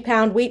it's 3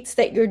 pound weights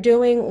that you're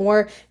doing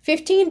or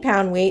 15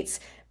 pound weights,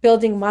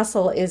 building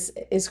muscle is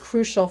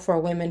crucial for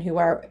women who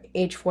are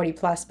age 40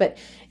 plus, but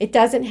it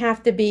doesn't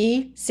have to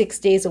be 6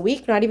 days a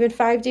week, not even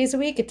 5 days a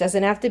week. It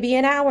doesn't have to be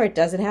an hour, it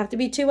doesn't have to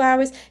be 2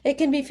 hours. It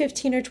can be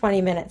 15 or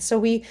 20 minutes. So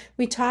we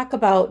talk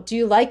about, do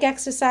you like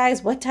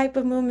exercise? What type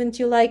of movement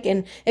do you like?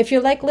 And if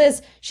you're like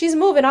Liz, she's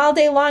moving all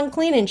day long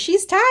cleaning,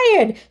 she's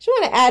tired, she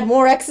want to add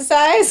more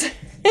exercise.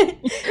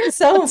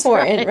 So That's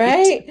important, right.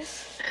 right?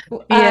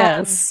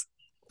 um, Yes.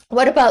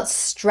 what about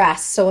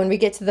stress? So when we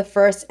get to the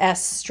first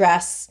S,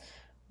 stress,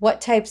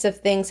 what types of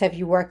things have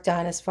you worked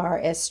on as far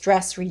as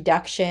stress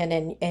reduction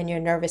and your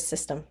nervous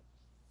system?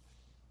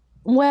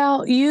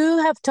 Well, you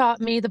have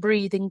taught me the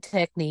breathing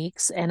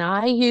techniques, and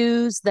I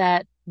use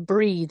that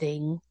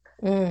breathing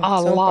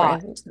a So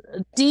lot. important.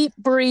 Deep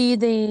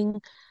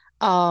breathing,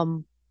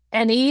 um,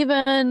 and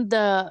even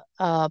the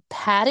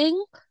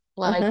patting,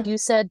 like Uh-huh. you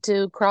said,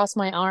 to cross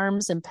my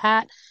arms and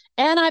pat.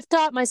 And I've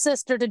taught my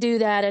sister to do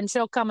that, and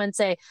she'll come and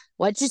say,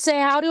 "What'd you say?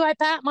 How do I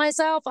pat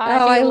myself?" I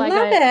Oh, I feel like love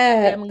I it.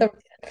 am The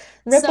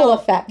ripple so,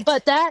 effect.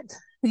 but that,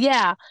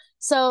 yeah.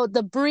 So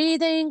the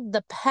breathing,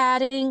 the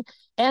patting,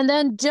 and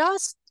then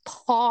just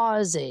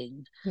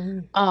pausing.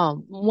 Mm.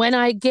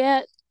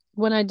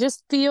 When I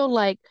just feel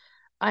like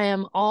I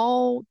am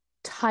all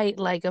tight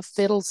like a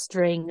fiddle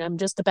string, I'm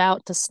just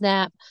about to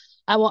snap,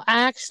 I will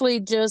actually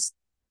just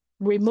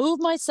remove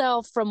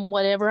myself from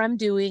whatever I'm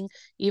doing,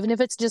 even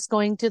if it's just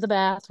going to the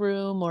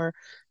bathroom or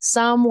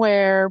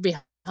somewhere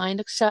behind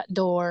a shut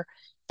door,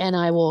 and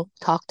I will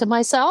talk to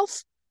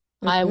myself.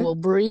 I Hmm. will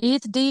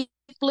breathe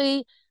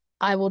deeply.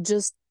 I will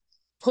just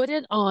put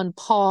it on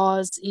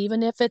pause,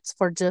 even if it's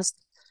for just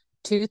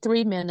 2,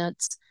 3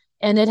 minutes.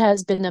 And it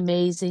has been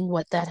amazing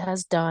what that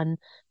has done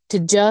to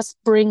just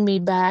bring me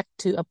back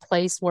to a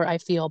place where I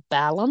feel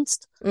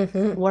balanced,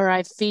 Hmm. where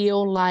I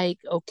feel like,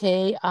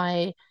 okay,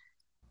 I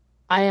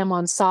am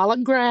on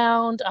solid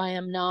ground.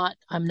 I'm not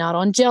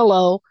on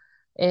jello.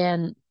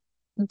 And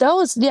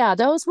those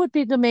would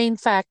be the main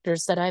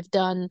factors that I've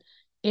done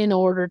in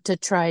order to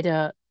try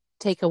to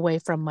take away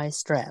from my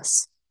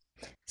stress.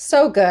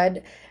 So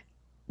good.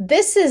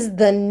 This is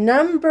the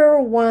number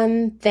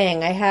one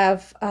thing. I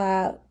have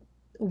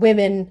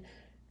women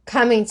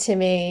coming to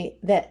me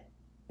that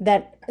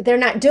they're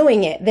not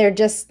doing it. They're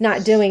just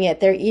not doing it.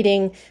 They're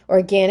eating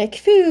organic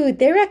food,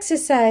 they're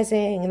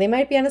exercising, they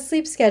might be on a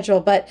sleep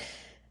schedule, but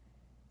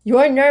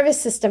your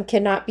nervous system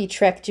cannot be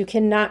tricked. You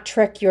cannot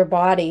trick your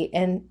body.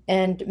 And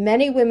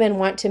many women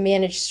want to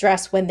manage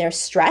stress when they're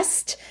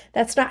stressed.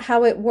 That's not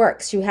how it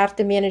works. You have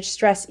to manage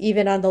stress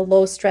even on the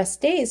low stress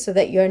days so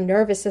that your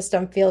nervous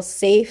system feels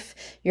safe,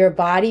 your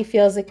body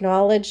feels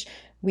acknowledged.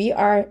 We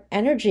are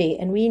energy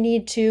and we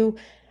need to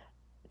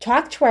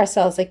talk to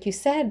ourselves, like you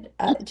said,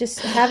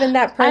 just having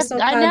that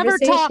personal I never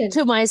talk conversation.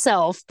 to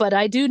myself, but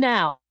I do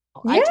now.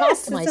 I talk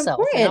Yes, to it's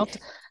myself, and important.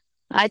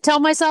 I tell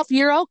myself,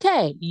 "You're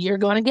okay. You're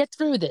going to get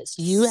through this.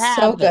 You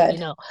So have it."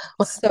 good.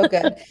 So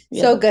good.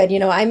 Yeah. So good.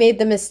 I made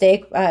the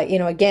mistake.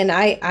 Again,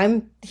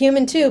 I'm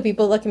human too.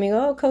 People look at me,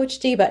 oh, Coach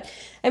D, but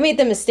I made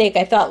the mistake.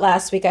 I thought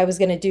last week I was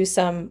going to do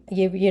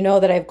you know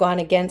that I've gone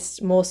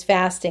against most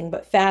fasting,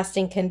 but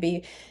fasting can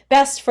be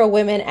best for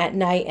women at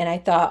night. And I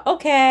thought,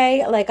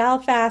 okay, like I'll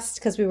fast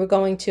because we were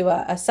going to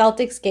a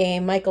Celtics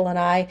game, Michael and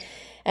I.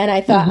 And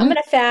I thought, I'm Hmm.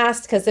 going to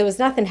fast because there was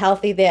nothing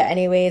healthy there,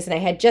 anyways. And I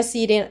had just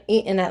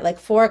eaten at like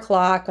 4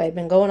 o'clock. I'd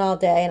been going all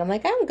day. And I'm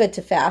like, I'm good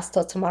to fast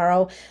till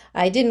tomorrow.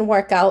 I didn't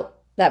work out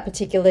that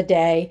particular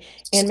day.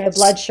 And my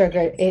blood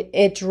sugar,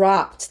 it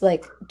dropped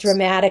like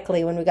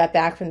dramatically when we got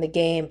back from the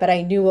game. But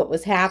I knew what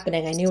was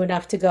happening. I knew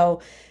enough to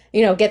go,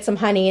 get some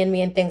honey in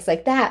me and things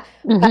like that.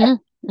 But Hmm.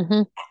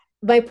 Hmm.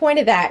 my point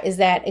of that is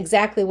that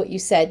exactly what you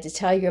said, to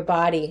tell your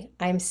body,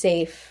 I'm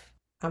safe,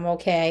 I'm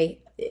okay.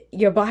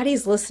 Your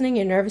body's listening,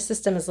 your nervous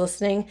system is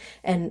listening,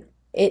 and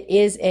it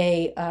is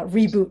a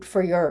reboot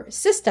for your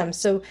system.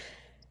 So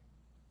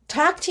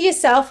talk to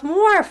yourself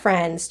more,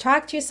 friends.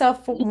 Talk to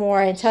yourself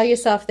more and tell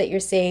yourself that you're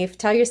safe.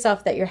 Tell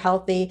yourself that you're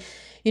healthy.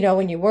 You know,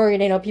 when you're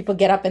worried, I know people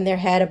get up in their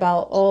head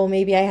about, oh,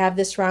 maybe I have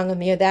this wrong with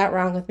me or that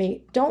wrong with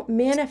me. Don't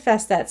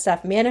manifest that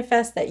stuff.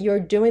 Manifest that you're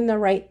doing the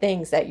right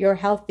things, that you're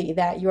healthy,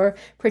 that you're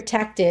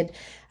protected,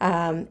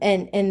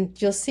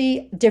 and you'll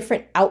see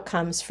different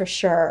outcomes for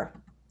sure.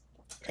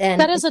 That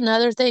And is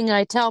another thing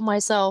I tell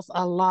myself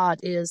a lot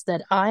is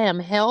that I am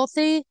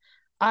healthy,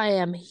 I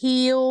am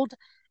healed,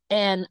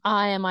 and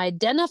I am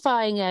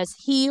identifying as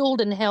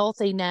healed and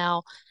healthy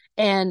now.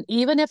 And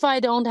even if I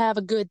don't have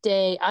a good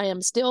day, I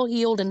am still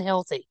healed and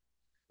healthy.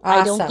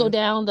 awesome.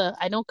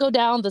 I don't go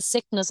down the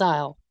sickness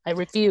aisle. I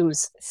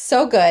refuse.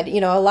 So good. You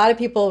know, a lot of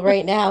people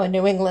right now in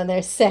New England,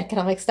 they're sick. And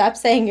I'm like, stop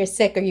saying you're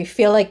sick or you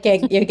feel like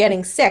you're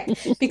getting sick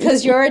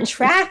because you're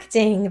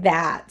attracting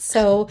that.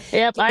 So,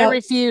 Yep, you I know,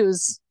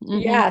 refuse.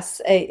 yes,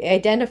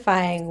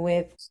 identifying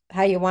with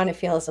how you want to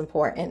feel is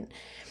important.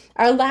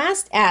 Our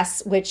last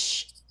S,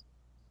 which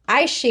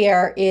I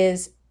share,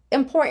 is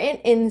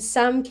important in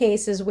some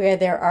cases where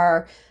there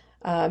are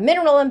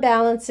mineral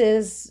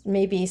imbalances,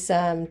 maybe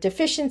some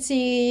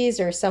deficiencies,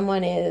 or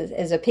someone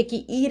is a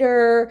picky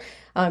eater.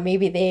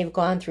 Maybe they've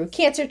gone through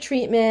cancer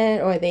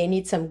treatment or they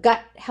need some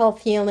gut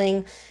health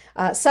healing.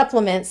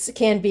 Supplements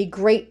can be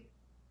great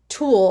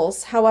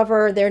tools.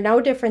 However, they're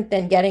no different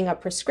than getting a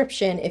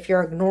prescription if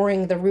you're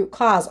ignoring the root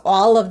cause.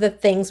 All of the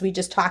things we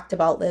just talked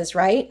about, Liz,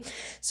 right?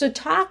 So,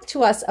 talk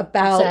to us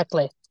about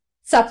Exactly.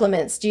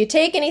 supplements. Do you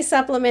take any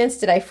supplements?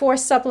 Did I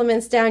force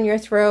supplements down your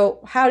throat?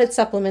 How did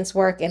supplements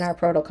work in our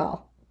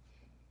protocol?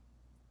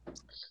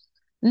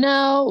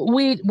 No,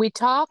 we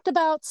talked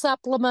about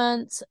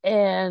supplements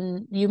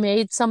and you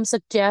made some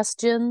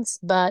suggestions,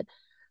 but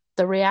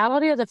the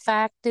reality of the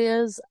fact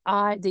is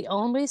I the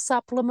only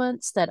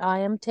supplements that I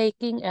am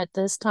taking at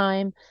this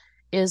time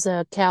is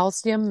a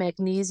calcium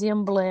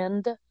magnesium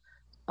blend.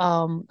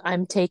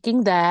 I'm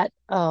taking that.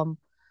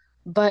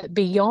 But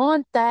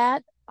beyond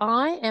that,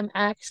 I am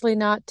actually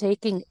not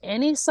taking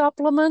any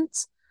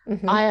supplements.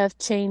 Hmm. I have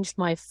changed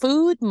my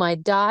food, my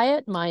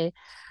diet, my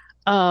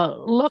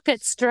look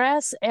at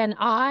stress, and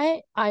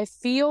I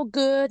feel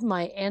good,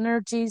 my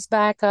energy's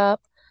back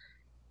up.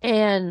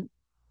 And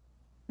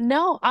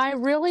no, I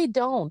really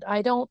don't.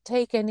 I don't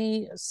take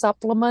any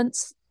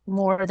supplements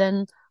more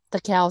than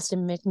the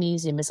calcium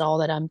magnesium is all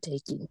that I'm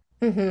taking.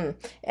 Hmm.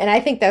 And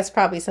I think that's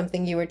probably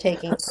something you were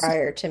taking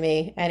prior to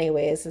me,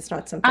 anyways. It's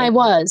not I something.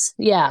 was,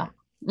 yeah.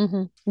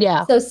 Yeah.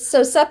 Yeah. So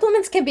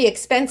supplements can be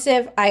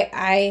expensive.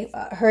 I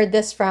heard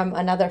this from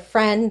another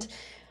friend,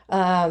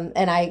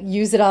 and I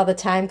use it all the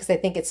time because I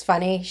think it's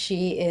funny.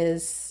 She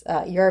is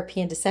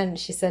European descent. And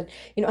she said,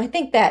 you know, I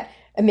think that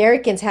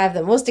Americans have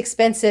the most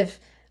expensive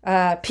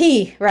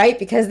pee, right?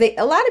 Because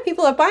a lot of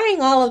people are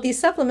buying all of these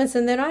supplements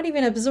and they're not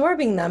even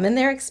absorbing them, and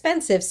they're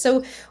expensive.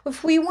 So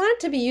if we want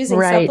to be using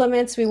Right.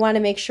 supplements, we want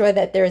to make sure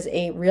that there's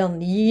a real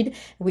need.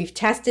 We've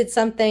tested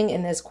something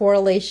and there's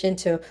correlation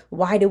to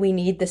why do we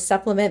need this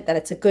supplement, that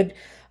it's a good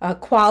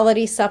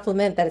quality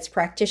supplement, that it's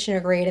practitioner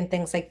grade and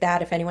things like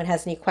that. If anyone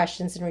has any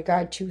questions in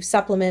regard to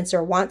supplements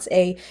or wants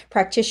a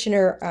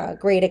practitioner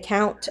grade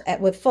account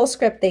with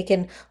FullScript, they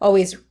can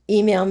always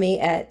email me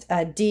at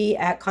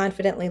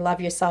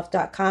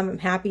d@confidentlyloveyourself.com. I'm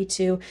happy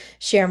to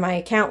share my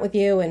account with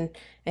you and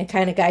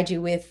kind of guide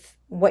you with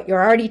what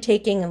you're already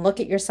taking and look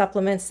at your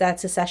supplements.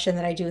 That's a session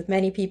that I do with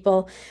many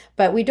people,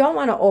 but we don't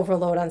want to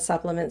overload on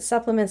supplements.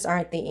 Supplements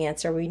aren't the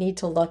answer. We need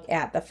to look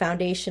at the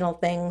foundational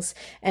things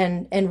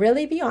and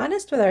really be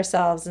honest with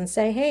ourselves and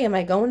say, hey, am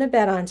I going to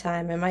bed on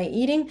time? Am I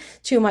eating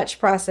too much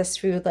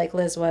processed food like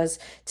Liz was,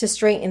 to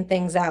straighten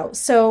things out?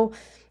 So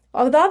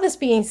with all this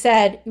being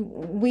said,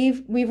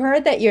 we've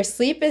heard that your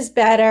sleep is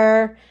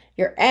better,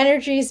 your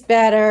energy's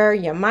better,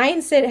 your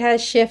mindset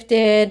has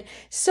shifted.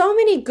 So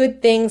many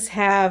good things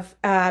have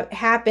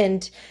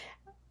happened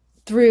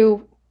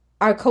through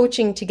our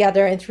coaching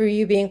together and through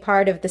you being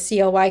part of the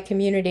CLY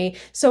community.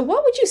 So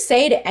what would you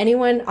say to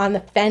anyone on the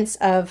fence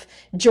of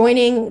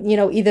joining, you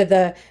know, either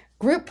the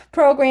group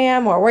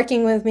program or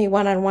working with me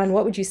one-on-one?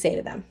 What would you say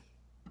to them?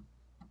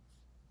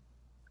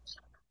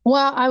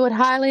 Well, I would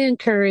highly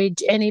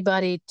encourage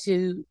anybody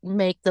to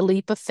make the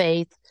leap of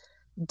faith.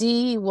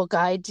 Dee will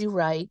guide you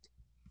right.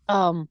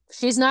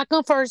 She's not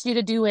going to force you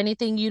to do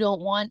anything you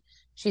don't want.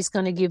 She's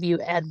going to give you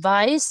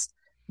advice,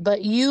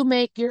 but you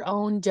make your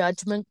own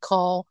judgment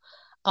call.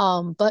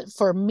 But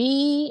for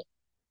me,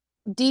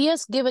 Dee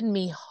has given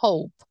me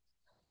hope.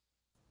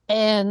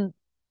 And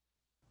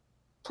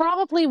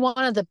probably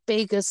one of the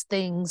biggest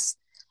things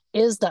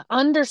is the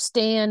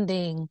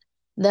understanding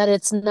that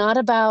it's not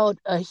about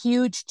a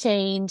huge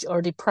change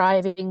or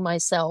depriving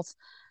myself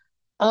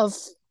of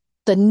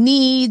the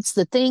needs,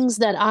 the things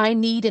that I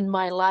need in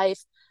my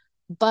life,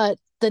 but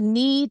the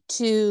need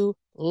to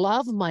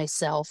love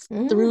myself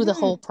through the Hmm.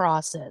 whole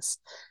process.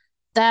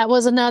 That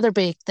was another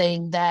big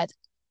thing that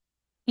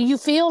you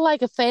feel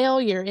like a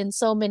failure in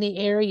so many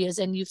areas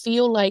and you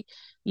feel like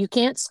you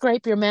can't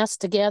scrape your mess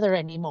together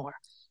anymore.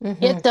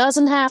 It Hmm.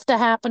 doesn't have to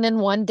happen in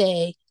one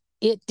day.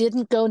 it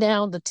didn't go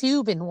down the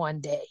tube in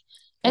one day.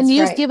 And That's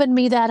you've right. given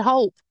me that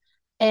hope.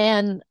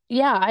 And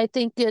yeah, I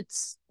think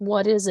it's,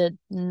 what is it,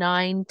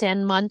 9,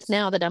 10 months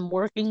now that I'm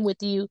working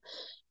with you.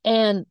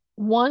 And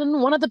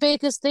one of the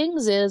biggest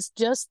things is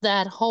just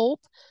that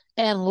hope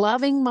and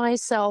loving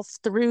myself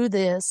through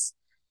this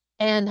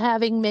and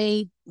having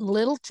made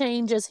little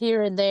changes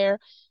here and there.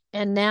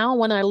 And now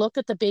when I look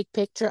at the big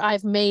picture,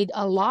 I've made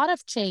a lot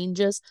of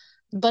changes,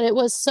 but it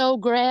was so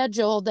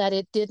gradual that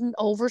it didn't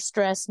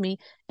overstress me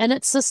and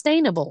it's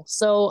sustainable.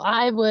 So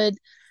I would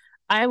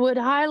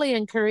highly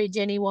encourage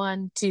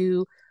anyone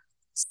to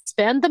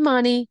spend the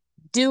money,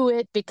 do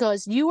it,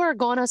 because you are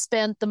going to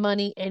spend the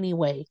money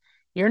anyway.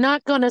 You're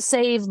not going to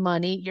save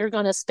money. You're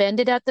going to spend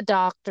it at the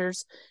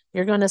doctor's.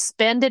 You're going to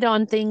spend it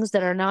on things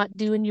that are not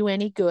doing you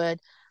any good.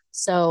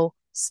 So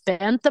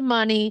spend the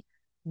money.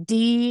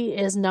 Dee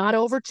is not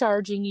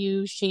overcharging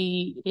you.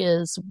 She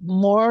is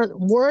more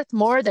worth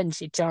more than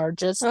she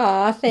charges.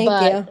 Oh, thank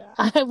But you.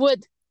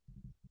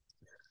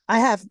 I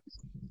have,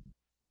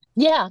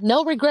 yeah,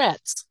 no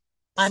regrets.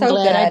 I'm So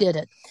glad I good. did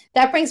it.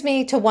 That brings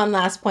me to one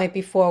last point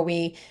before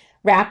we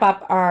wrap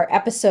up our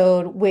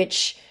episode,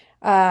 which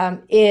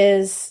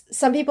is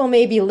some people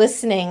may be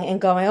listening and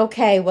going,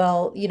 okay,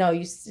 well,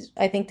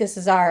 I think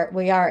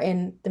we are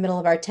in the middle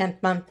of our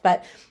 10th month,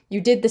 but you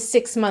did the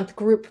 6 month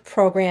group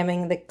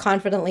programming, the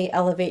Confidently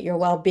Elevate Your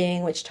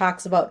Well-Being, which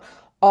talks about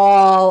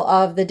all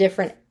of the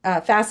different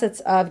facets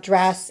of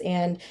dress,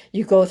 and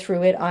you go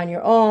through it on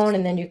your own,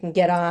 and then you can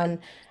get on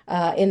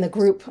in the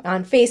group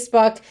on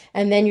Facebook.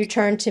 And then you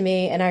turned to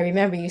me, and I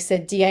remember you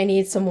said, Dee, I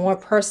need some more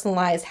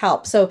personalized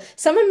help. So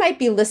someone might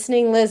be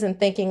listening, Liz, and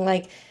thinking,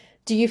 like,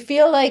 do you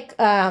feel like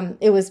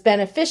it was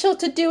beneficial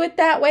to do it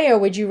that way? Or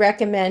would you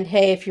recommend,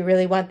 hey, if you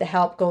really want the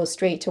help, go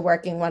straight to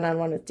working one on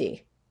one with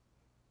Dee?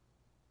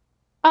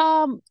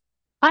 Um,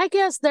 I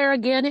guess there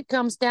again, it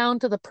comes down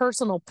to the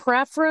personal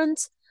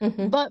preference.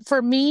 Mm-hmm. But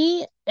for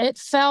me, it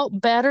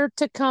felt better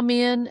to come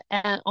in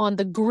on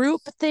the group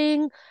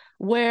thing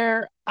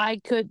where I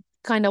could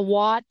kind of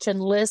watch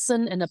and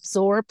listen and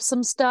absorb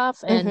some stuff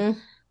and Mm-hmm.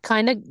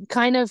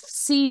 kind of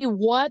see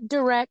what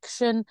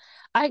direction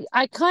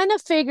I kind of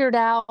figured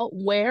out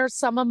where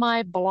some of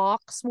my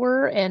blocks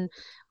were and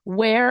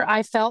where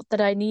I felt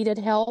that I needed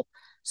help.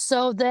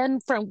 So then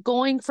from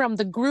going from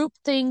the group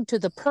thing to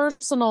the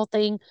personal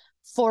thing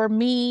for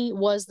me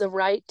was the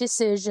right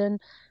decision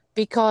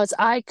because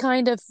I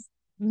kind of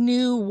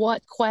knew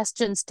what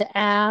questions to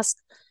ask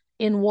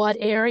in what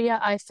area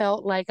I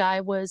felt like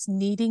I was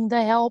needing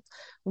the help.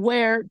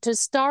 Where to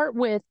start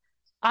with,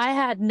 I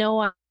had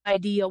no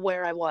idea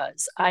where I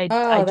was. I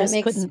Oh, that just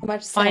makes couldn't so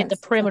much find the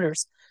sense.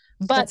 perimeters.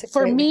 But That's a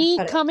for great way to me,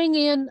 put it. coming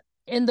in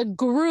the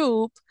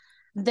group,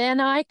 then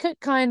I could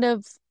kind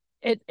of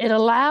it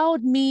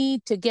allowed me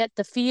to get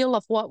the feel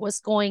of what was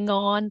going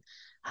on,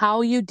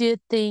 how you did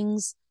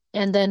things,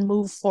 and then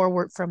move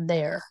forward from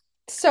there.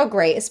 So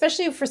great,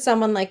 especially for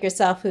someone like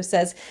yourself who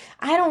says,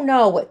 I don't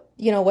know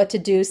what to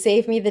do,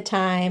 save me the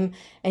time,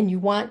 and you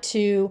want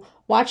to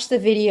watch the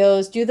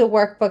videos, do the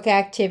workbook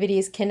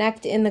activities,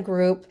 connect in the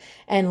group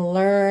and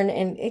learn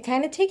and it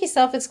kind of take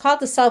yourself. It's called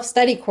the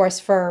self-study course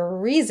for a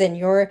reason.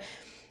 You're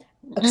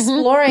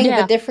exploring the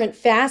Yeah. different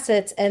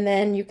facets, and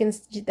then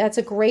that's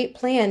a great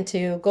plan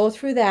to go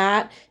through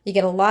that. You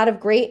get a lot of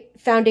great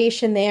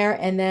foundation there,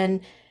 and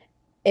then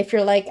if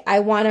you're like, I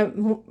want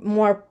to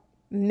more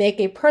make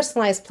a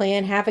personalized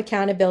plan, have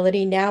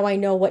accountability, now I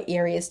know what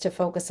areas to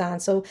focus on.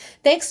 So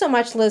thanks so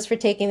much, Liz, for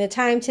taking the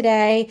time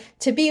today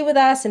to be with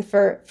us and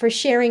for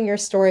sharing your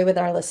story with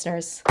our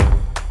listeners.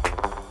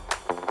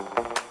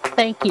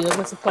 Thank you. It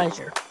was a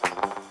pleasure.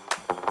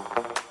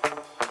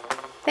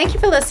 Thank you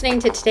for listening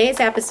to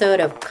today's episode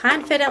of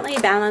Confidently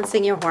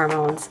Balancing Your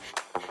Hormones.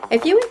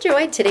 If you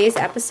enjoyed today's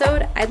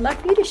episode, I'd love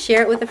for you to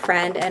share it with a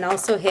friend and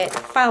also hit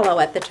follow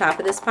at the top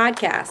of this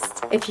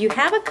podcast. If you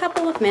have a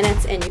couple of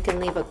minutes and you can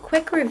leave a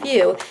quick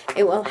review,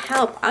 it will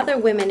help other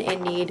women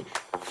in need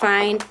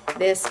find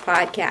this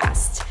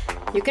podcast.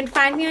 You can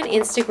find me on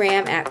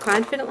Instagram at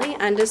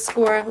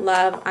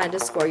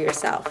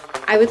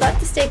confidently_love_yourself. I would love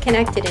to stay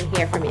connected and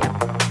hear from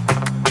you.